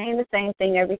 They're saying the same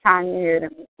thing every time you hear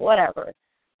them. Whatever.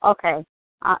 Okay.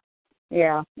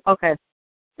 Yeah. Okay.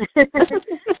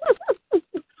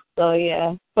 So,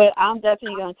 yeah. But I'm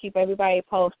definitely going to keep everybody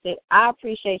posted. I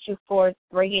appreciate you for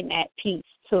bringing that piece,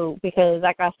 too, because,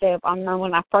 like I said, I remember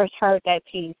when I first heard that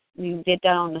piece, you did that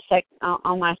on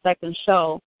my second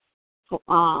show,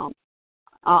 on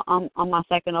my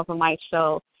second open mic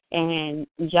show, and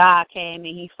Ja came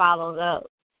and he followed up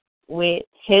with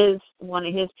one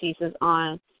of his pieces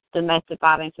on domestic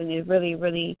violence, and it really,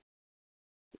 really,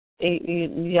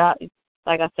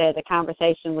 like I said, the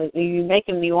conversation was you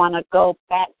making me want to go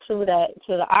back to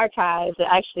the archives and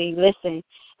actually listen.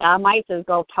 I might just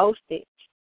go post it.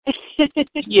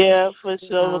 Yeah, for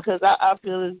sure. Because I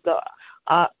feel as though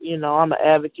I'm an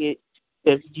advocate.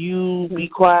 If you be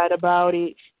quiet about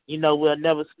it, we'll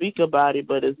never speak about it.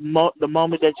 But the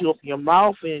moment that you open your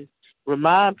mouth and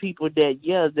remind people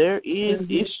that there is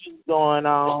issues going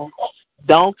on,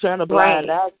 don't turn a blind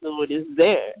eye to it. It's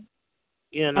there.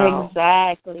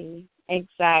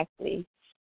 Exactly.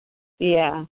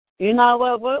 Yeah. You know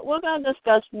what? We're going to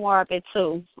discuss more of it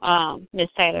too, Miss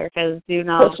Taylor, because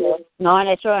knowing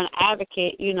that you're an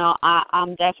advocate,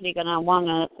 I'm definitely going to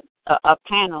want a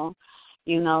panel.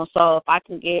 So if I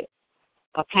can get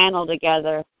a panel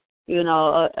together,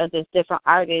 of these different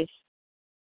artists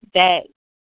that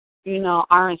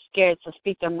aren't scared to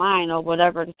speak their mind or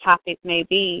whatever the topic may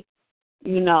be,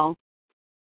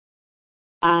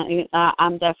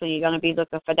 I'm definitely going to be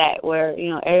looking for that, where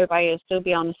everybody will still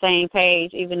be on the same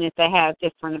page, even if they have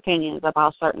different opinions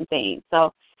about certain things.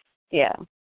 So, yeah,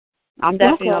 I'm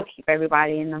definitely going to keep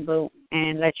everybody in the loop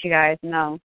and let you guys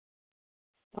know.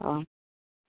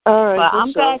 All right, but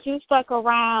I'm glad you stuck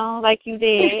around like you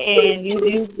did, and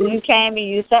you came and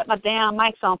you set my damn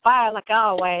mics on fire like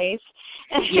always.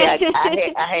 Yeah,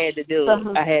 I had to do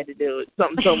it. I had to do it.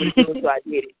 Something told me to do it, so I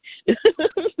did it.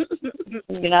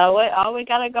 You know what? We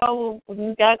gotta go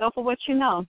for what you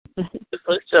know.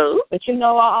 For sure. But I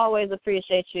always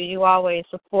appreciate you. You always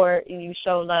support and you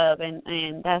show love,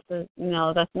 and that's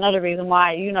that's another reason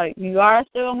why you are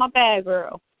still my bad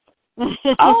girl.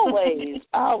 Always.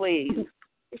 Always.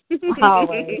 All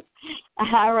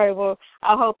right. Well,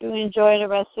 I hope you enjoy the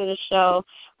rest of the show.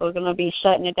 We're going to be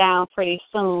shutting it down pretty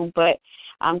soon, but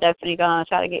I'm definitely going to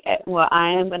try to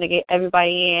I am going to get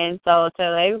everybody in. So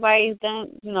until everybody's done,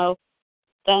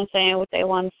 done saying what they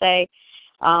want to say,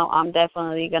 I'm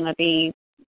definitely going to be,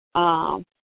 I'm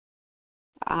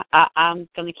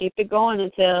going to keep it going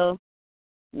until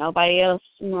nobody else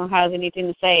has anything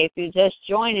to say. If you're just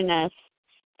joining us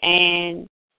and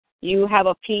you have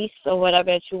a piece or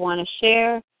whatever that you want to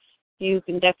share, you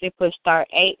can definitely push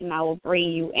 *8 and I will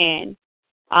bring you in.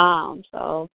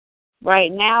 So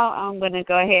right now I'm going to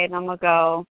go ahead and I'm going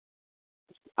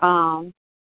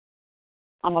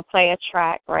to play a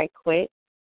track right quick.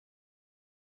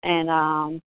 And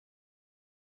I'll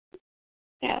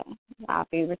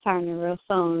be returning real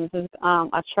soon. This is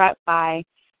a track by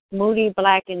Moody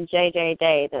Black and JJ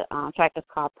Day. The track is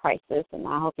called Priceless, and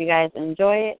I hope you guys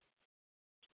enjoy it.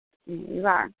 You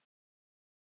are.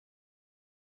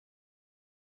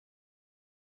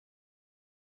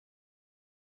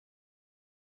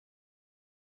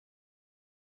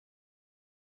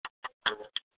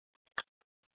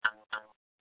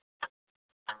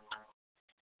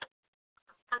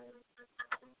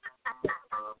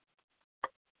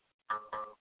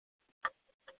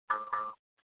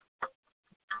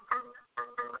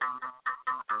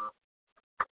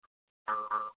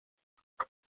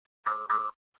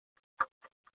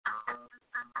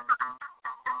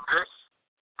 This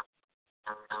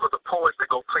is for the poets that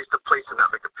go place to place and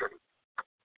not make a penny.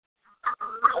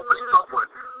 We hope that someone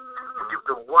will give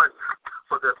them one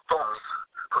for their thoughts,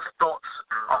 because thoughts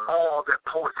are all that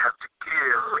poets have to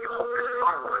give. So you hope that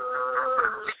someone will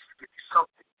at least give you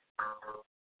something,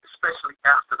 especially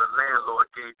after the landlord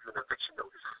gave you an eviction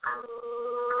notice.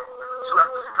 So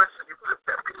after stressing, you flip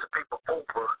that piece of paper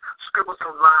over, scribble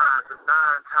some lines, and 9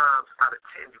 times out of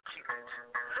 10 you keep it.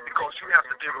 Because you have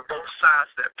to deal with both sides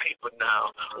of that paper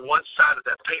now. One side of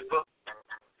that paper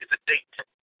is a date,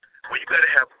 where you got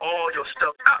to have all your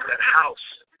stuff out of that house.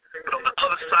 But on the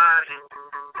other side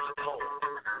is a poem.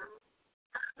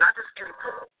 Not just any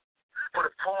poem, but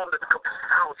a poem that becomes a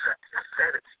soundtrack to your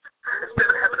sanity. Instead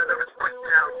of having a nervous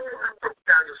breakdown, you broke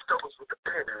down your struggles with a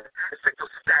pen and take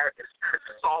your sadness and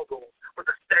sorrow with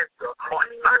a stanza or a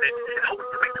sonnet and hope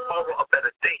to make tomorrow a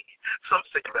better day. Some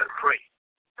say you better pray.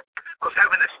 Because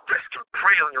having that stress can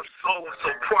prey on your soul,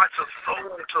 so pour out your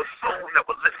soul to a soul that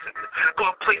will listen.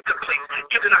 Going place to place,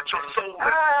 giving out your soul, and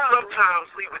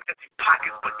sometimes leave with empty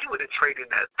pockets, but you wouldn't trade in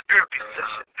that therapy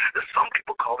session that some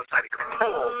people call a psychic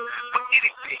poem. But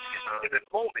anything in the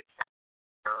moment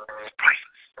is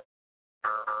priceless.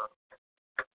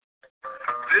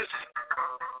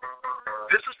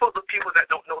 This is for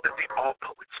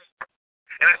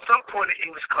And at some point in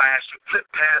English class, you flip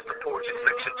past the poetry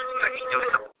section to section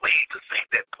yourself away to say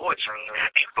that poetry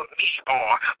ain't for me, or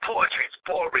poetry is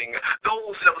boring.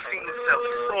 Those who never seen themselves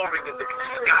soaring in the blue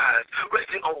skies,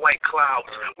 resting on white clouds,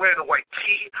 wearing a white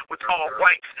tee with all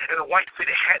whites and a white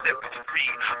fitted hat that was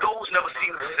free. Those who never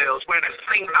seen themselves wearing the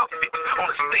same outfit on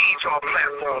a stage or a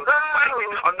platform,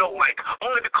 mic or no mic,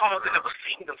 only because they never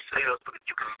seen themselves. But if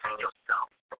you can see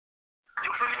yourself, you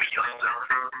free yourself.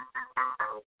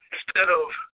 Instead of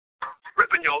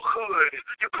ripping your hood,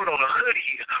 you put on a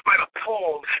hoodie, write a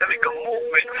poem, and make a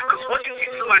movement. Because once you see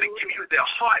somebody give you their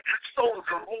heart, souls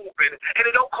are moving, and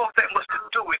it don't cost that much to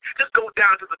do it. Just go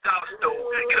down to the dollar store,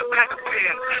 get a pack of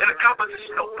pens and a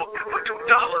composition notebook for $2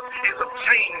 and some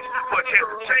change for a chance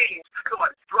to change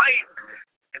somebody's life.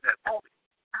 In that moment,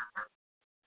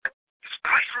 it's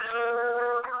priceless.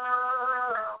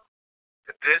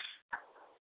 And this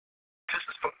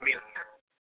is for me.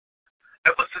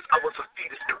 Ever since I was a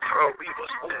fetus in Pearl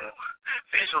Reaver's womb,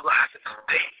 visualizing this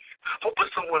day, hoping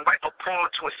someone write a poem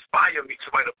to inspire me, to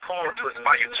write a poem to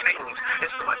inspire change in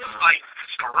somebody's life,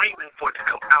 screaming for it to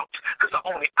come out, because the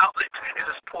only outlet is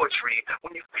this poetry.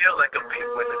 When you feel like a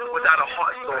penguin without a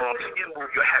heart song, you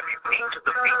move your happy feet to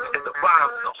the beats and the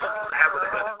rhymes, the whole having a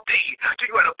good day. Do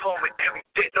you write a poem with every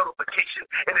dead notification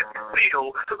and every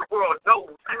fail, so the world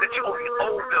knows that you only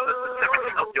owe them the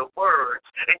sincerity of your words.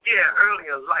 And yeah, early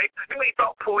in life, you may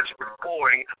thought poetry was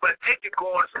boring, but take you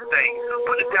going some things,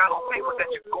 put it down on paper that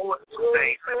you're going some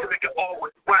things to make it all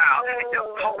worthwhile. And you're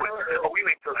a poet, or we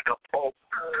may feel like a poem,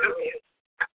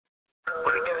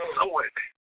 but it gets so in.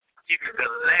 Give you the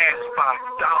last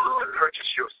 $5 to purchase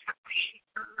your CD,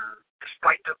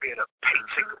 despite there being a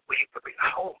paycheck away from being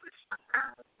homeless.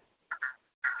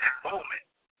 That moment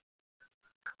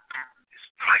is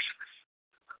priceless.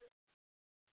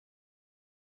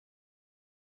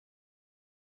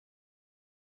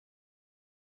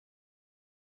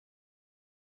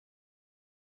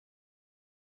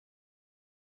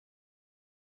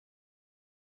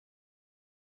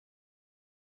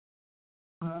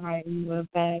 All right, and we're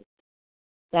back.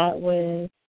 That was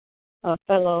a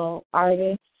fellow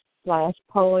artist /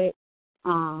 poet.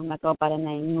 I go by the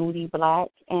name Moody Black,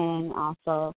 and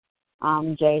also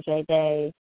JJ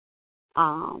Day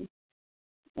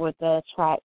with the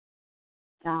track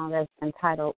that's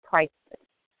entitled Priceless.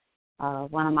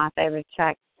 One of my favorite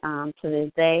tracks to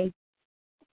this day.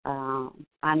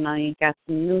 I know you got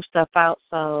some new stuff out,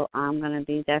 so I'm going to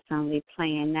be definitely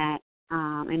playing that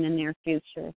in the near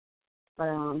future.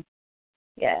 But,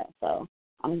 yeah, so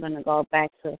I'm going to go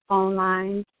back to the phone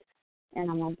lines,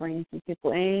 and I'm going to bring some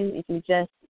people in. If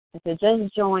you're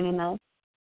just joining us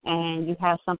and you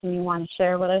have something you want to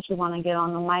share with us, you want to get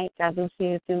on the mic, I do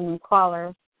see a few new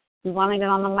callers. You want to get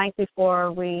on the mic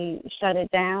before we shut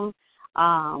it down,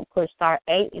 push star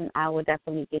 8, and I will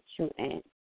definitely get you in.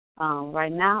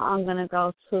 Right now, I'm going to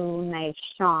go to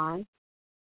Nashawn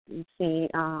and see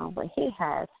what he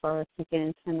has for us to get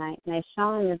in tonight.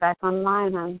 Nashawn, you're back on the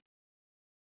line, huh?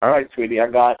 All right, sweetie. I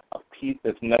got a piece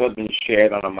that's never been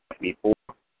shared on a mic before.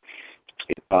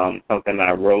 It's something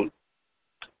I wrote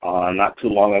not too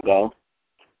long ago.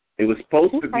 It was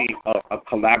supposed to be a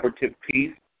collaborative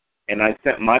piece, and I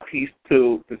sent my piece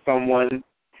to someone,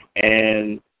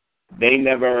 and they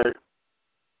never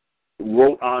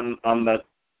wrote on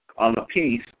the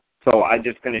piece, so I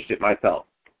just finished it myself.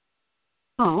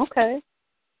 Oh, okay.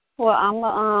 Well, I'm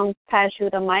going to pass you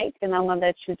the mic, and I'm going to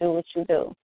let you do what you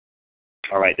do.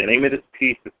 All right, the name of this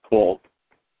piece is called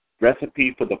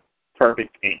Recipe for the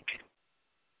Perfect Ink.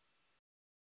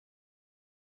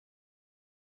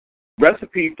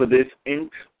 Recipe for this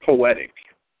ink's poetic.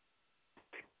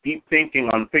 Deep thinking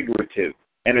on figurative,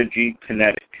 energy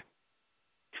kinetic.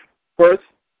 First,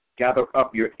 gather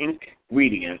up your ink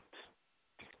ingredients.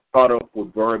 Start off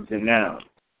with verbs and nouns.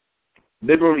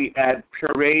 Literally add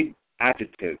pureed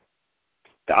adjectives.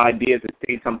 The idea is to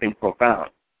say something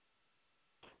profound.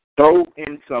 Throw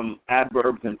in some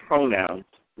adverbs and pronouns,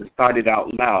 recite it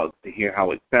out loud to hear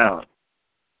how it sounds.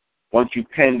 Once you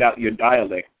penned out your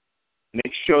dialect,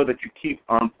 make sure that you keep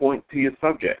on point to your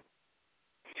subject.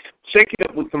 Shake it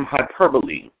up with some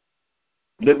hyperbole,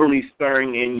 liberally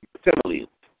stirring in your similes.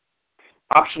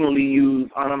 Optionally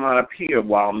use onomatopoeia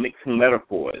while mixing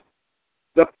metaphors.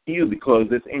 It's up to you because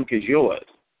this ink is yours.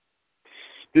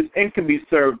 This ink can be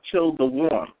served chilled or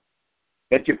warm.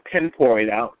 Let your pen pour it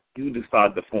out. You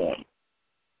decide the form.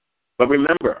 But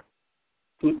remember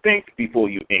to think before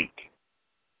you ink.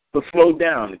 So slow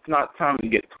down. It's not time to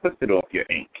get twisted off your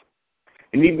ink.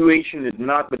 Inebriation is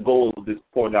not the goal of this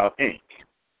poured out ink.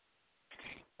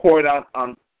 Pour it out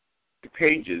on the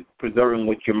pages, preserving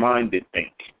what your mind did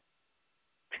think.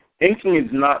 Inking is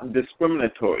not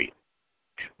discriminatory,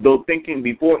 though thinking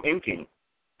before inking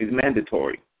is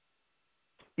mandatory.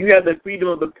 You have the freedom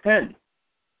of the pen,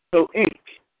 so ink.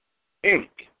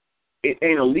 It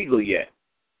ain't illegal yet.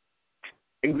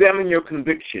 Examine your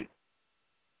conviction.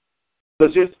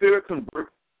 Does your spirit convert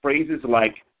phrases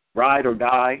like ride or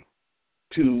die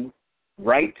to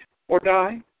write or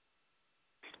die?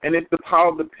 And if the power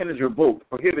of the pen is revoked,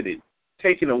 prohibited,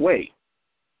 taken away,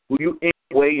 will you ink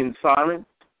away in silence,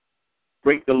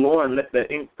 break the law and let the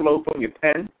ink flow from your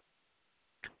pen?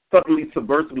 Subtly,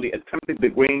 subversively attempting to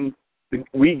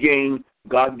regain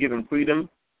God-given freedom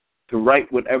to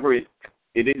write whatever it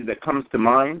is that comes to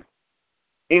mind?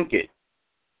 Ink it.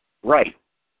 Write.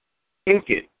 Ink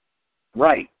it.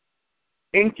 Write.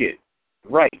 Ink it.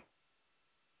 Write.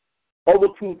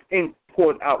 Overproof ink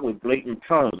poured out with blatant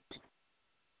tones,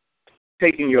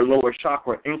 taking your lower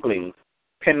chakra inklings,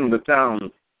 penning the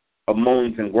sounds of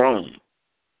moans and groans.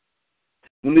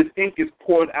 When this ink is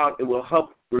poured out, it will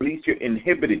help release your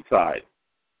inhibited side.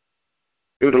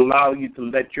 It would allow you to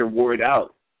let your word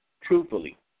out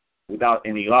truthfully, without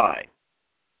any lie.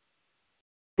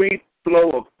 Free flow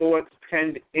of thoughts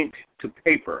penned ink to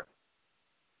paper,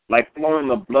 like flowing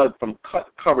of blood from cut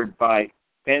covered by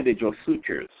bandage or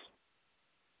sutures.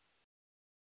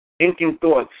 Inking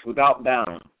thoughts without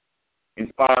bound,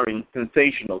 inspiring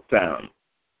sensational sound,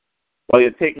 while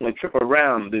you're taking a trip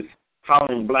around this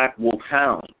howling black wolf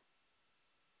hound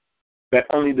that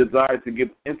only desires to give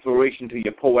inspiration to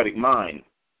your poetic mind,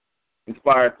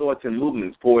 inspire thoughts and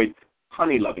movements for its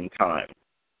honey-loving time,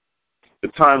 the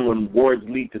time when words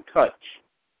lead to touch,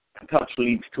 and touch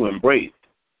leads to embrace,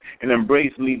 and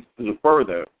embrace leads to the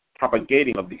further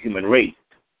propagating of the human race.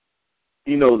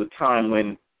 You know, the time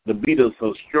when the beetle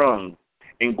so strong,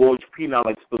 engorged penile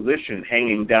exposition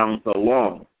hanging down so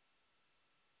long,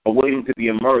 awaiting to be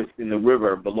immersed in the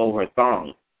river below her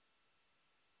thong.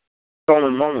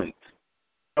 Stolen moments,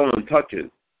 stolen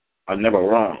touches are never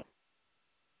wrong.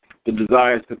 The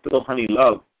desires to fill honey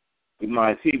love with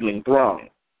my seedling throng,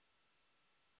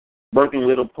 birthing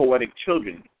little poetic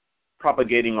children,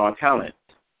 propagating our talent,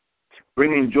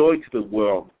 bringing joy to the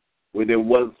world where there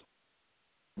was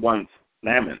once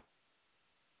lament.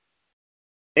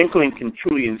 Inkling can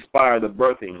truly inspire the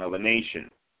birthing of a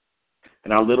nation,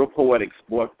 and our little poetics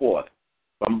brought forth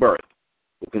from birth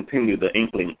will continue the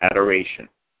inkling adoration.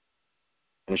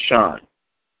 And Sean,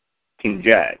 King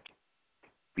Jag,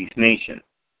 Beast Nation,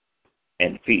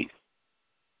 and Feast.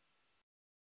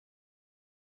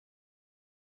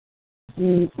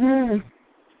 Mm-hmm.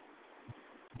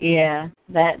 Yeah,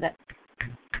 that's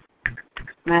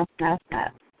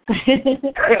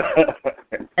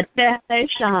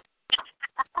Sean.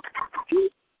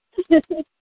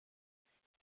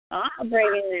 I'm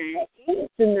bringing that heat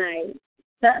tonight.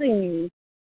 Telling you,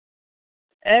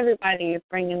 everybody is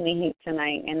bringing the heat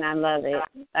tonight, and I love it.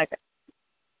 Like,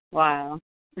 wow.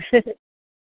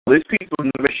 These people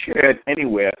never shared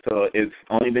anywhere, so it's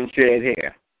only been shared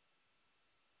here.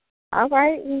 All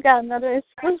right, you got another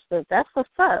exclusive. That's what's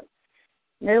up.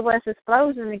 Midwest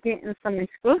Explosion is getting some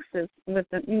exclusives with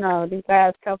these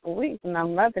last couple of weeks, and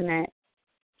I'm loving that.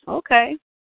 Okay.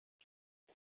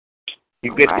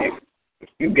 You get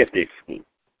the exclusive.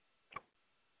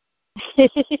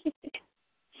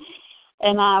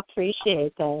 And I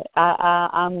appreciate that.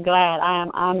 I'm glad. I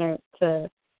am honored to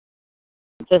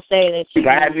say that you.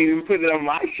 I haven't even put it on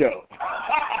my show.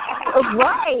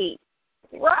 Right.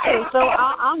 So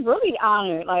I'm really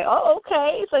honored. Like, oh,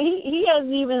 okay. So he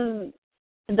hasn't even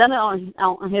done it on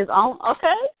his own.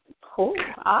 Okay, cool.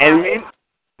 All and right.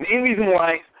 the reason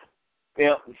why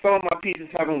some of my pieces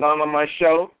haven't gone on my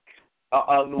show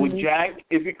with Jag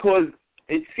is because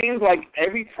it seems like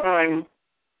every time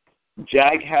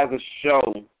Jag has a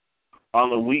show on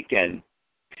the weekend,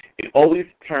 it always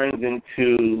turns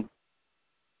into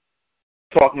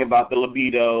talking about the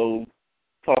libido,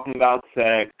 talking about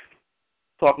sex,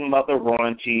 talking about the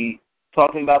raunchy,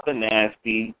 talking about the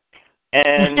nasty.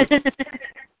 And,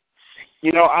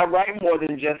 I write more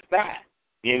than just that.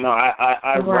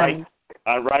 I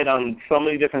write on so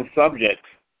many different subjects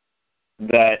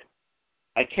that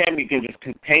I can't be just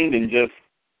contained in just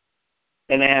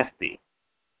the nasty,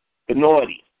 the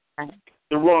naughty,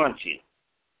 the raunchy.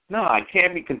 No, I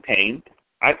can't be contained.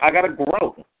 I got to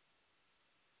grow.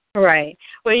 Right.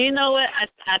 Well, you know what?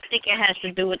 I think it has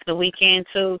to do with the weekend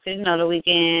too, because the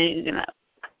weekend,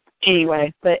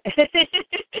 Anyway, but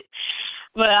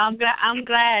but I'm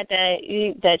glad that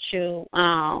you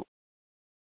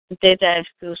did that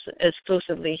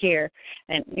exclusively here,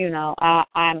 and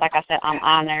I'm like I said, I'm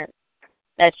honored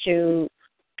that you've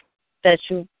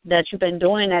been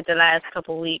doing that the last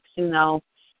couple of weeks.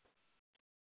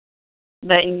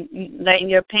 letting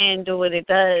your pen do what it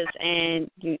does, and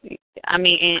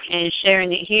and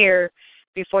sharing it here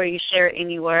before you share it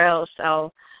anywhere else.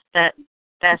 So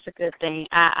that's a good thing.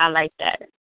 I like that,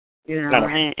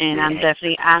 and I'm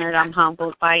definitely honored. I'm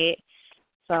humbled by it.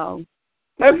 So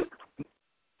I'm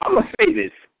gonna say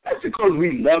this. That's because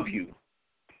we love you.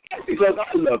 That's because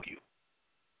I love you.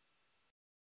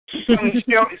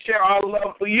 Share our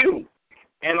love for you,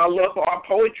 and our love for our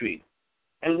poetry,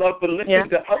 and love for listening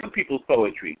to other people's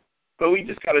poetry. So we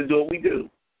just got to do what we do.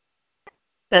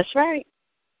 That's right.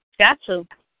 Got to.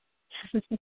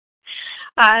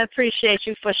 I appreciate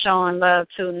you for showing love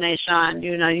too, Nation.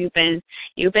 You've been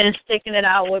sticking it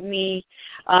out with me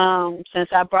since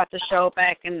I brought the show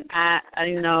back, and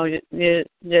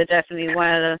you're definitely one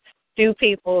of the few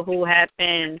people who have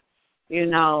been,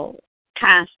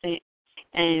 constant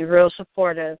and real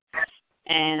supportive,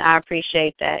 and I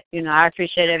appreciate that. I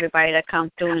appreciate everybody that comes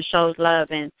through and shows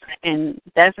love, and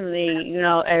definitely,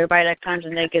 everybody that comes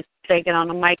and they get on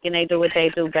the mic and they do what they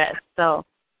do best. So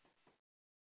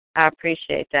I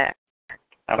appreciate that.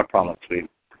 Not a problem, sweet.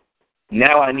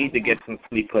 Now I need to get some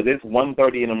sleep because it's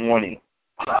 1:30 in the morning.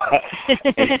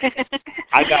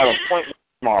 I got an appointment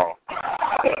tomorrow.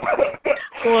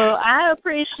 Well, I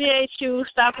appreciate you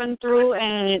stopping through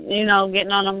and,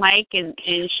 getting on the mic and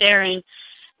sharing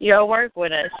your work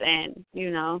with us. And,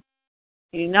 I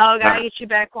got to get you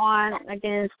back on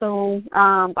again soon.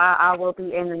 I will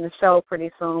be ending the show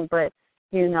pretty soon. But,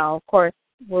 of course,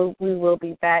 we will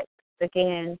be back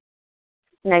again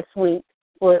next week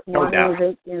with more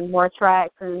music and more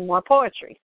tracks and more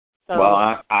poetry. So,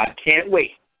 well, I can't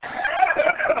wait.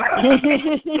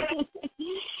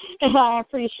 I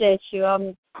appreciate you.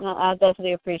 I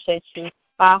definitely appreciate you.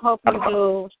 I hope you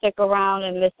do stick around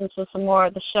and listen to some more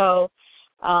of the show.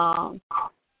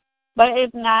 But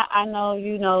if not, I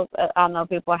know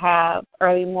people have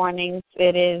early mornings.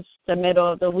 It is the middle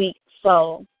of the week,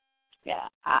 so yeah,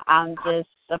 I'm just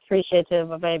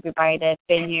appreciative of everybody that's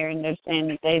been here and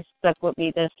they stuck with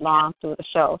me this long through the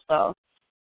show. So,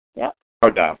 yep. No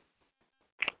doubt.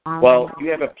 Well, you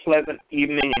have a pleasant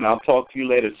evening, and I'll talk to you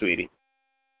later, sweetie.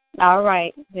 All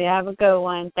right. You have a good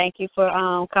one. Thank you for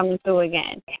coming through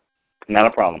again. Not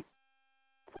a problem.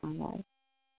 All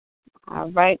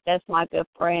right. That's my good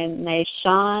friend,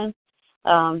 Nashawn,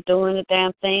 doing the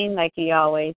damn thing like he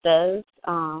always does.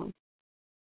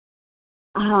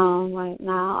 Right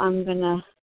now I'm going to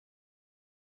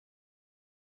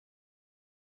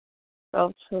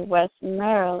go to West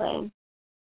Maryland.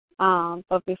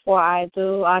 But before I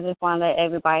do, I just want to let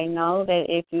everybody know that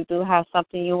if you do have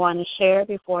something you want to share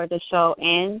before the show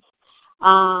ends,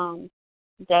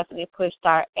 definitely push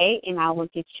 *8 and I will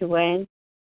get you in.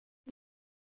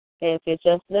 If you're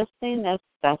just listening,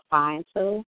 that's fine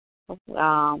too.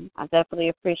 I definitely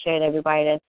appreciate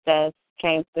everybody that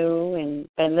came through and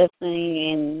been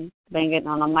listening and been getting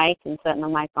on the mic and setting the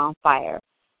mic on fire.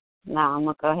 Now I'm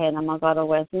going to go ahead and I'm going to go to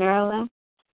West Maryland.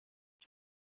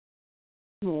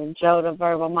 Joe, the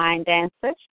verbal mind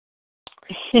dancer.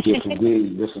 Yes,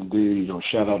 indeed. Yes, indeed.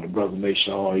 Shout out to Brother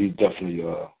Nation. He's definitely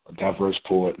a diverse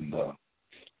poet, and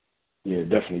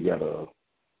definitely got to,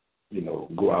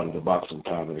 go out of the box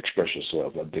sometime and express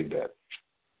yourself. I dig that.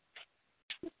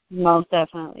 Most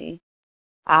definitely,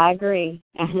 I agree.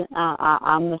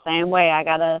 I'm the same way. I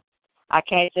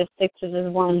can't just stick to this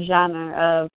one genre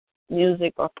of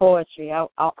music or poetry. I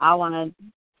want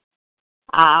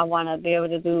to be able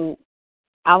to do.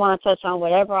 I want to touch on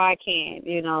whatever I can,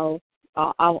 I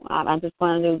just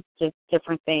want to do just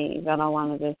different things. I don't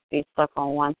want to just be stuck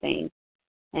on one thing,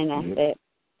 and that's it.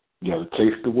 You got to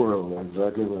taste the world. That's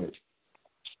exactly right.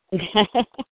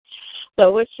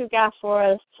 So what you got for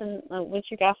us? What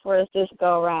you got for us this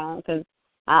go around? Because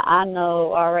I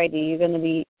know already you're going to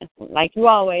be, like you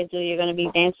always do, you're going to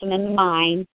be dancing in the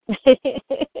mind.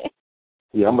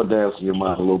 Yeah, I'm going to dance in your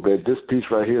mind a little bit. This piece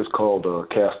right here is called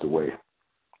Castaway.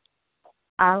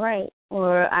 All right.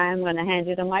 Well, I'm going to hand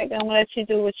you the mic. I'm going to let you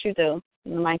do what you do.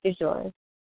 The mic is yours.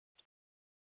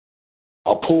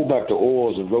 I pulled back the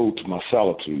oars and rode to my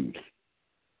solitude.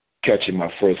 Catching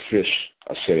my first fish,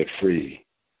 I set it free.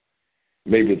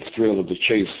 Maybe the thrill of the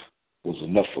chase was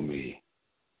enough for me.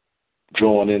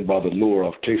 Drawn in by the lure,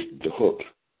 I've tasted the hook.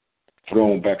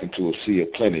 Thrown back into a sea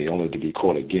of plenty, only to be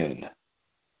caught again.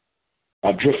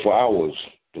 I drift for hours,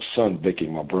 the sun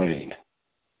baking my brain.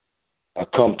 I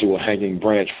come to a hanging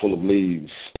branch full of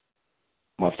leaves.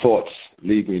 My thoughts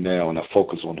leave me now, and I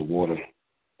focus on the water.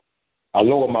 I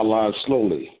lower my line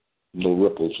slowly, no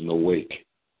ripples, no wake.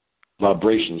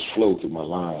 Vibrations flow through my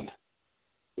line.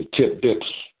 The tip dips,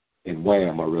 and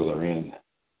wham, I reel her in.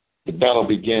 The battle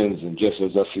begins, and just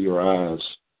as I see her eyes,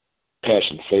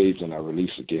 Passion fades and I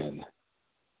release again.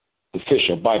 The fish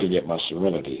are biting at my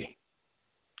serenity.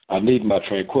 I need my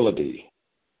tranquility.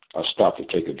 I stop to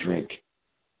take a drink.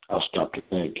 I stop to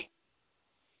think.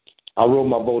 I row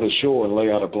my boat ashore and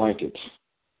lay out a blanket.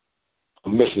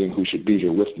 I'm missing who should be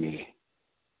here with me.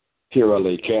 Here I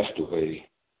lay castaway,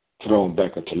 thrown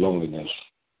back into loneliness,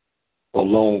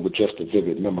 alone with just a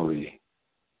vivid memory.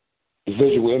 The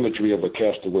visual imagery of a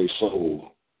castaway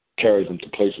soul carries them to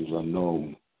places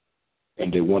unknown,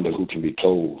 and they wonder who can be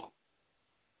told.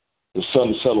 The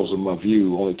sun settles on my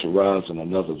view only to rise on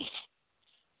another's.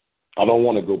 I don't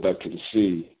want to go back to the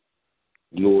sea,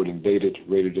 lured, invaded,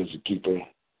 rated as a keeper.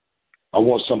 I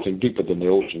want something deeper than the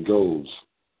ocean goes.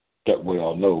 That way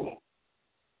I'll know.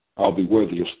 I'll be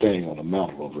worthy of staying on the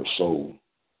mountain of her soul.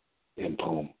 End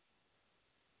poem.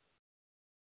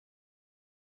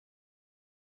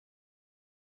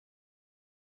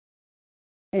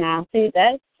 Now, see,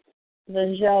 that's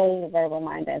the Joe verbal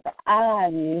mind dancer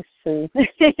I'm used to.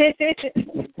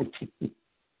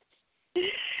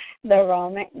 the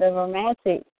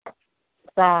romantic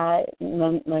side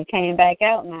came back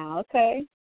out now. Okay.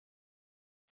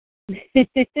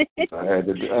 I had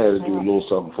to do a little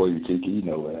something for you, Tiki. You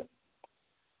know that.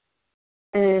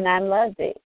 And I loved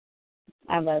it.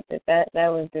 That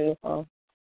was beautiful.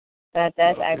 That's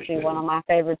actually one of my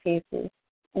favorite pieces.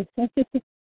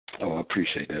 Oh, I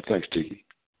appreciate that. Thanks, Tiki.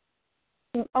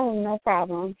 Oh, no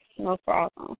problem. No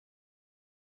problem.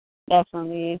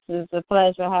 Definitely. It's a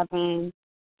pleasure having,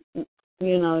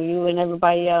 you and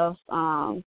everybody else,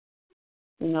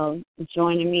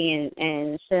 joining me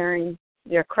and sharing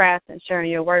your craft and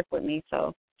sharing your work with me.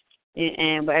 So,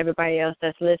 and with everybody else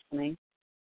that's listening.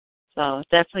 So it's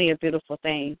definitely a beautiful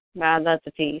thing. But I love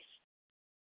the piece.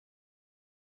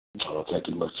 Oh, thank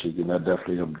you much, Tiki. And I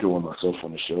definitely am enjoying myself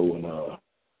on the show.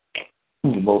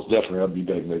 And most definitely I'll be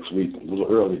back next week, a little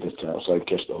early this time, so I can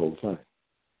catch the whole thing.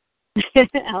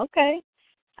 Okay.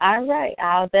 All right.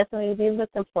 I'll definitely be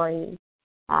looking for you.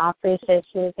 I appreciate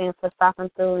you again for stopping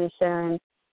through and sharing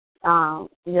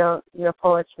your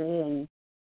poetry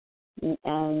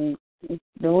and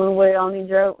doing what only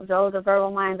Joe the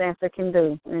verbal mind dancer can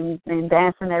do, and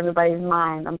dancing everybody's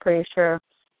mind. I'm pretty sure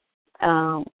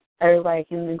everybody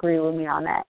can agree with me on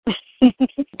that.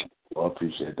 Well, I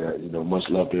appreciate that. Much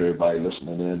love to everybody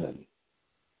listening in, and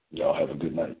y'all have a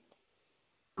good night.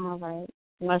 All right.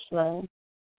 Much love.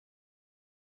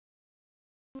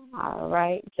 All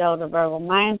right. Joe the verbal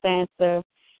mind dancer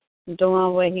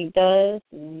doing what he does.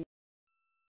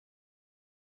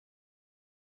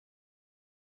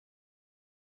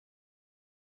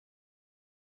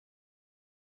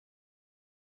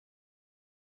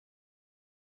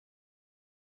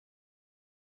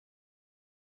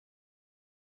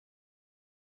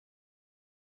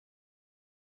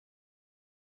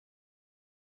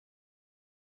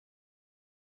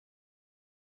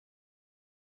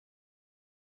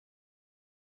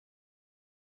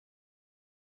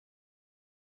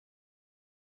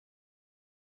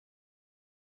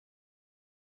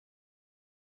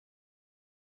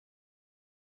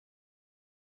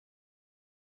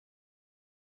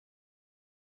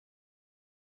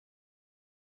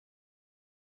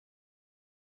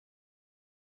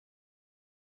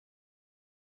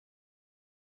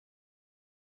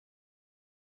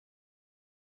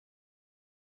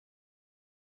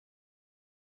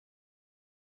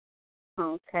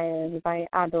 Okay, everybody,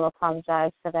 I do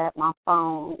apologize for that. My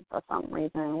phone, for some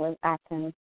reason, was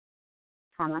acting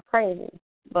kind of crazy.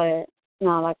 But,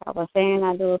 like I was saying,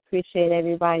 I do appreciate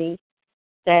everybody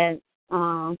that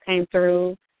came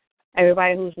through,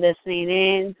 everybody who's listening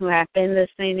in, who have been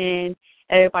listening in,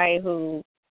 everybody who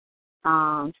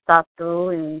stopped through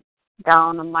and got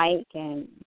on the mic and,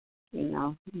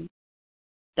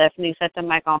 definitely set the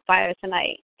mic on fire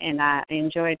tonight. And I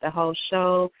enjoyed the whole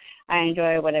show. I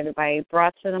enjoyed what everybody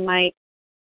brought to the mic.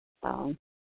 So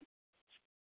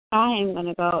I am going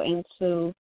to go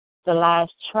into the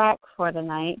last track for the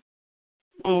night.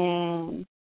 And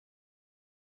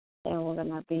then we're going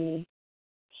to be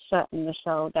shutting the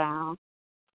show down.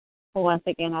 But once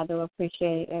again, I do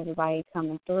appreciate everybody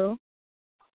coming through.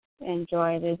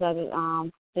 Enjoy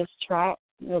this track.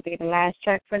 It'll be the last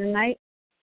track for the night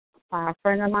by a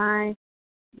friend of mine.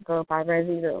 Go by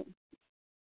Reggie Lou.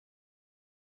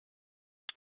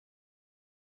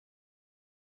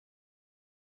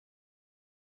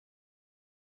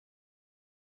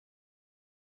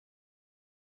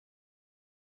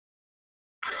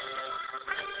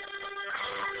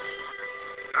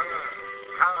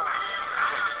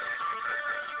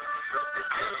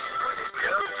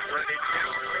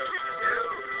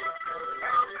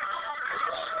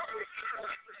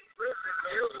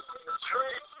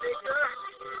 Nigga.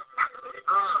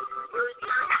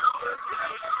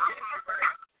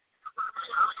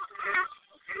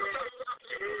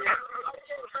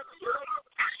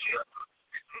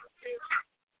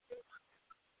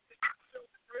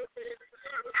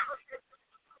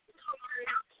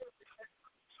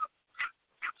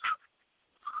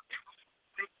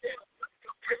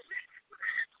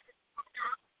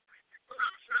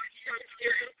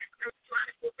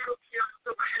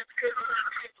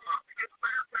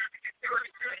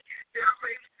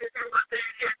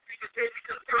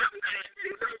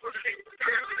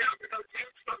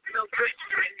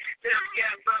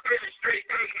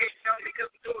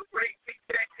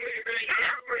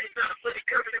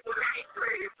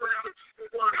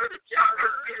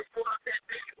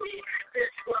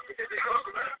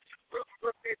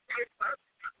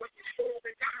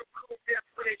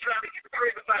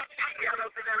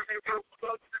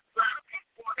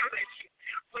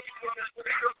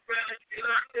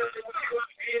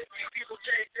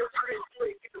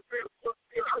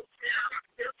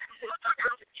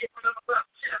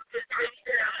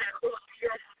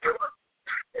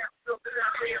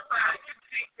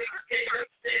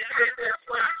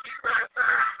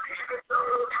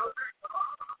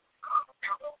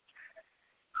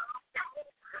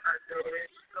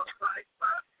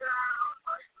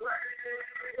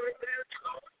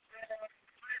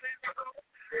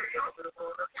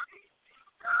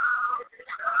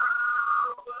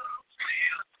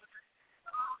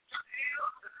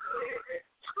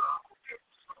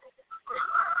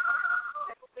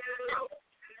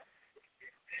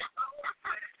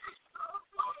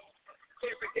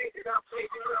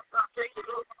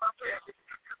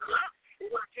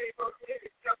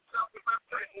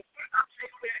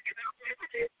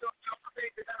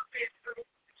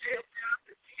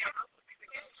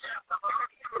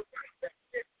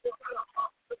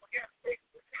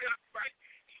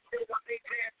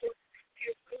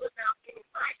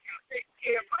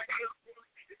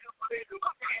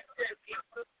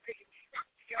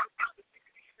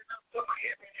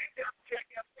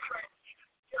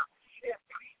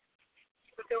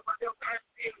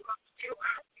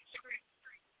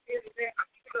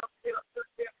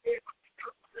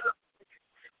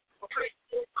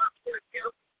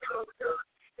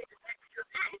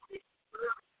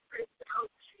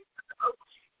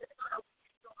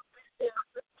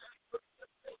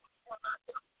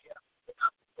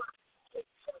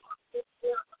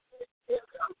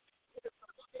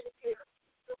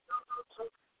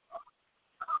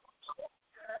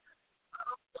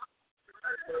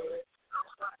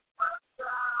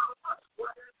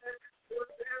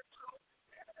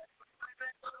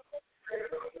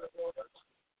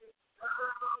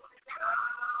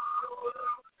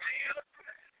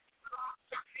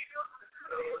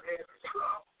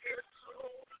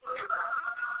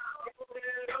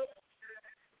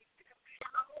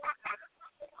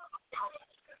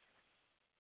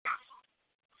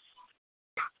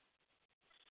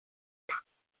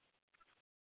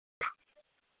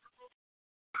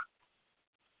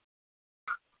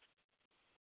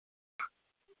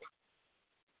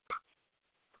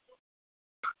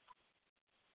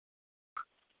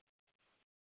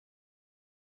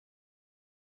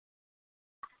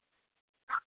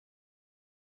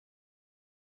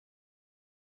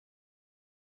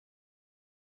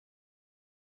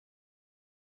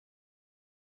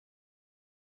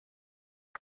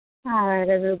 All right,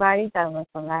 everybody. That was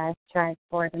the last track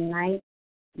for tonight.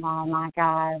 Oh my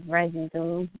God,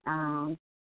 Residue.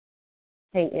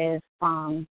 He is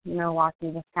from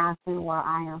Milwaukee, Wisconsin, where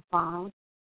I am from.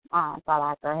 I thought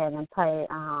I'd go ahead and play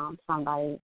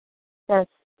somebody that's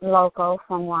local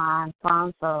from where I'm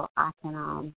from, so I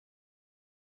can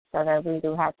so that we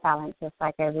do have talent just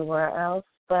like everywhere else.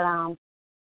 But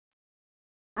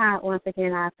once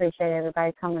again, I appreciate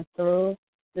everybody coming through,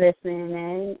 listening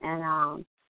in, and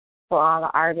for all the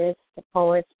artists, the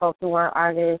poets, spoken word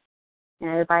artists, and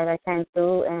everybody that came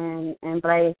through and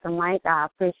blazed the mic. I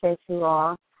appreciate you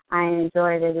all. I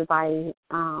enjoyed everybody's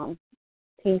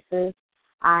pieces.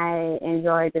 I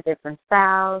enjoyed the different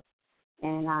styles,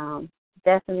 and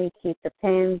definitely keep the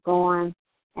pens going.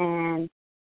 And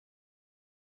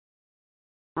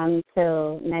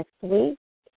until next week,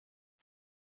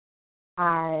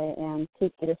 I am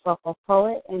Kiki the Soulful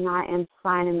Poet, and I am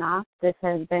signing off. This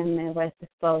has been Midwest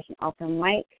Explosion Open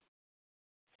Mic.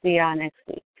 See y'all next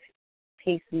week.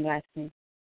 Peace and blessings.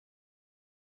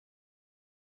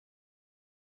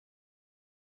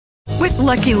 With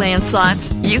Lucky Land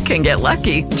Slots, you can get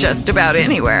lucky just about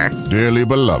anywhere. Dearly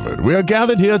beloved, we are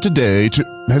gathered here today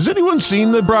to... Has anyone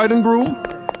seen the bride and groom?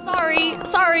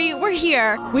 Sorry, we're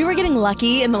here. We were getting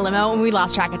lucky in the limo and we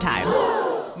lost track of time.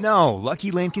 No,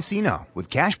 Lucky Land Casino, with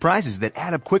cash prizes that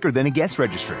add up quicker than a guest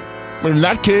registry. In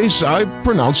that case, I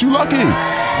pronounce you lucky.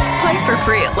 Play for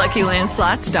free at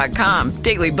LuckyLandSlots.com.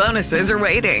 Daily bonuses are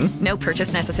waiting. No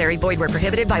purchase necessary. Void where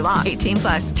prohibited by law.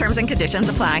 18+. Terms and conditions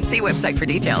apply. See website for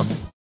details.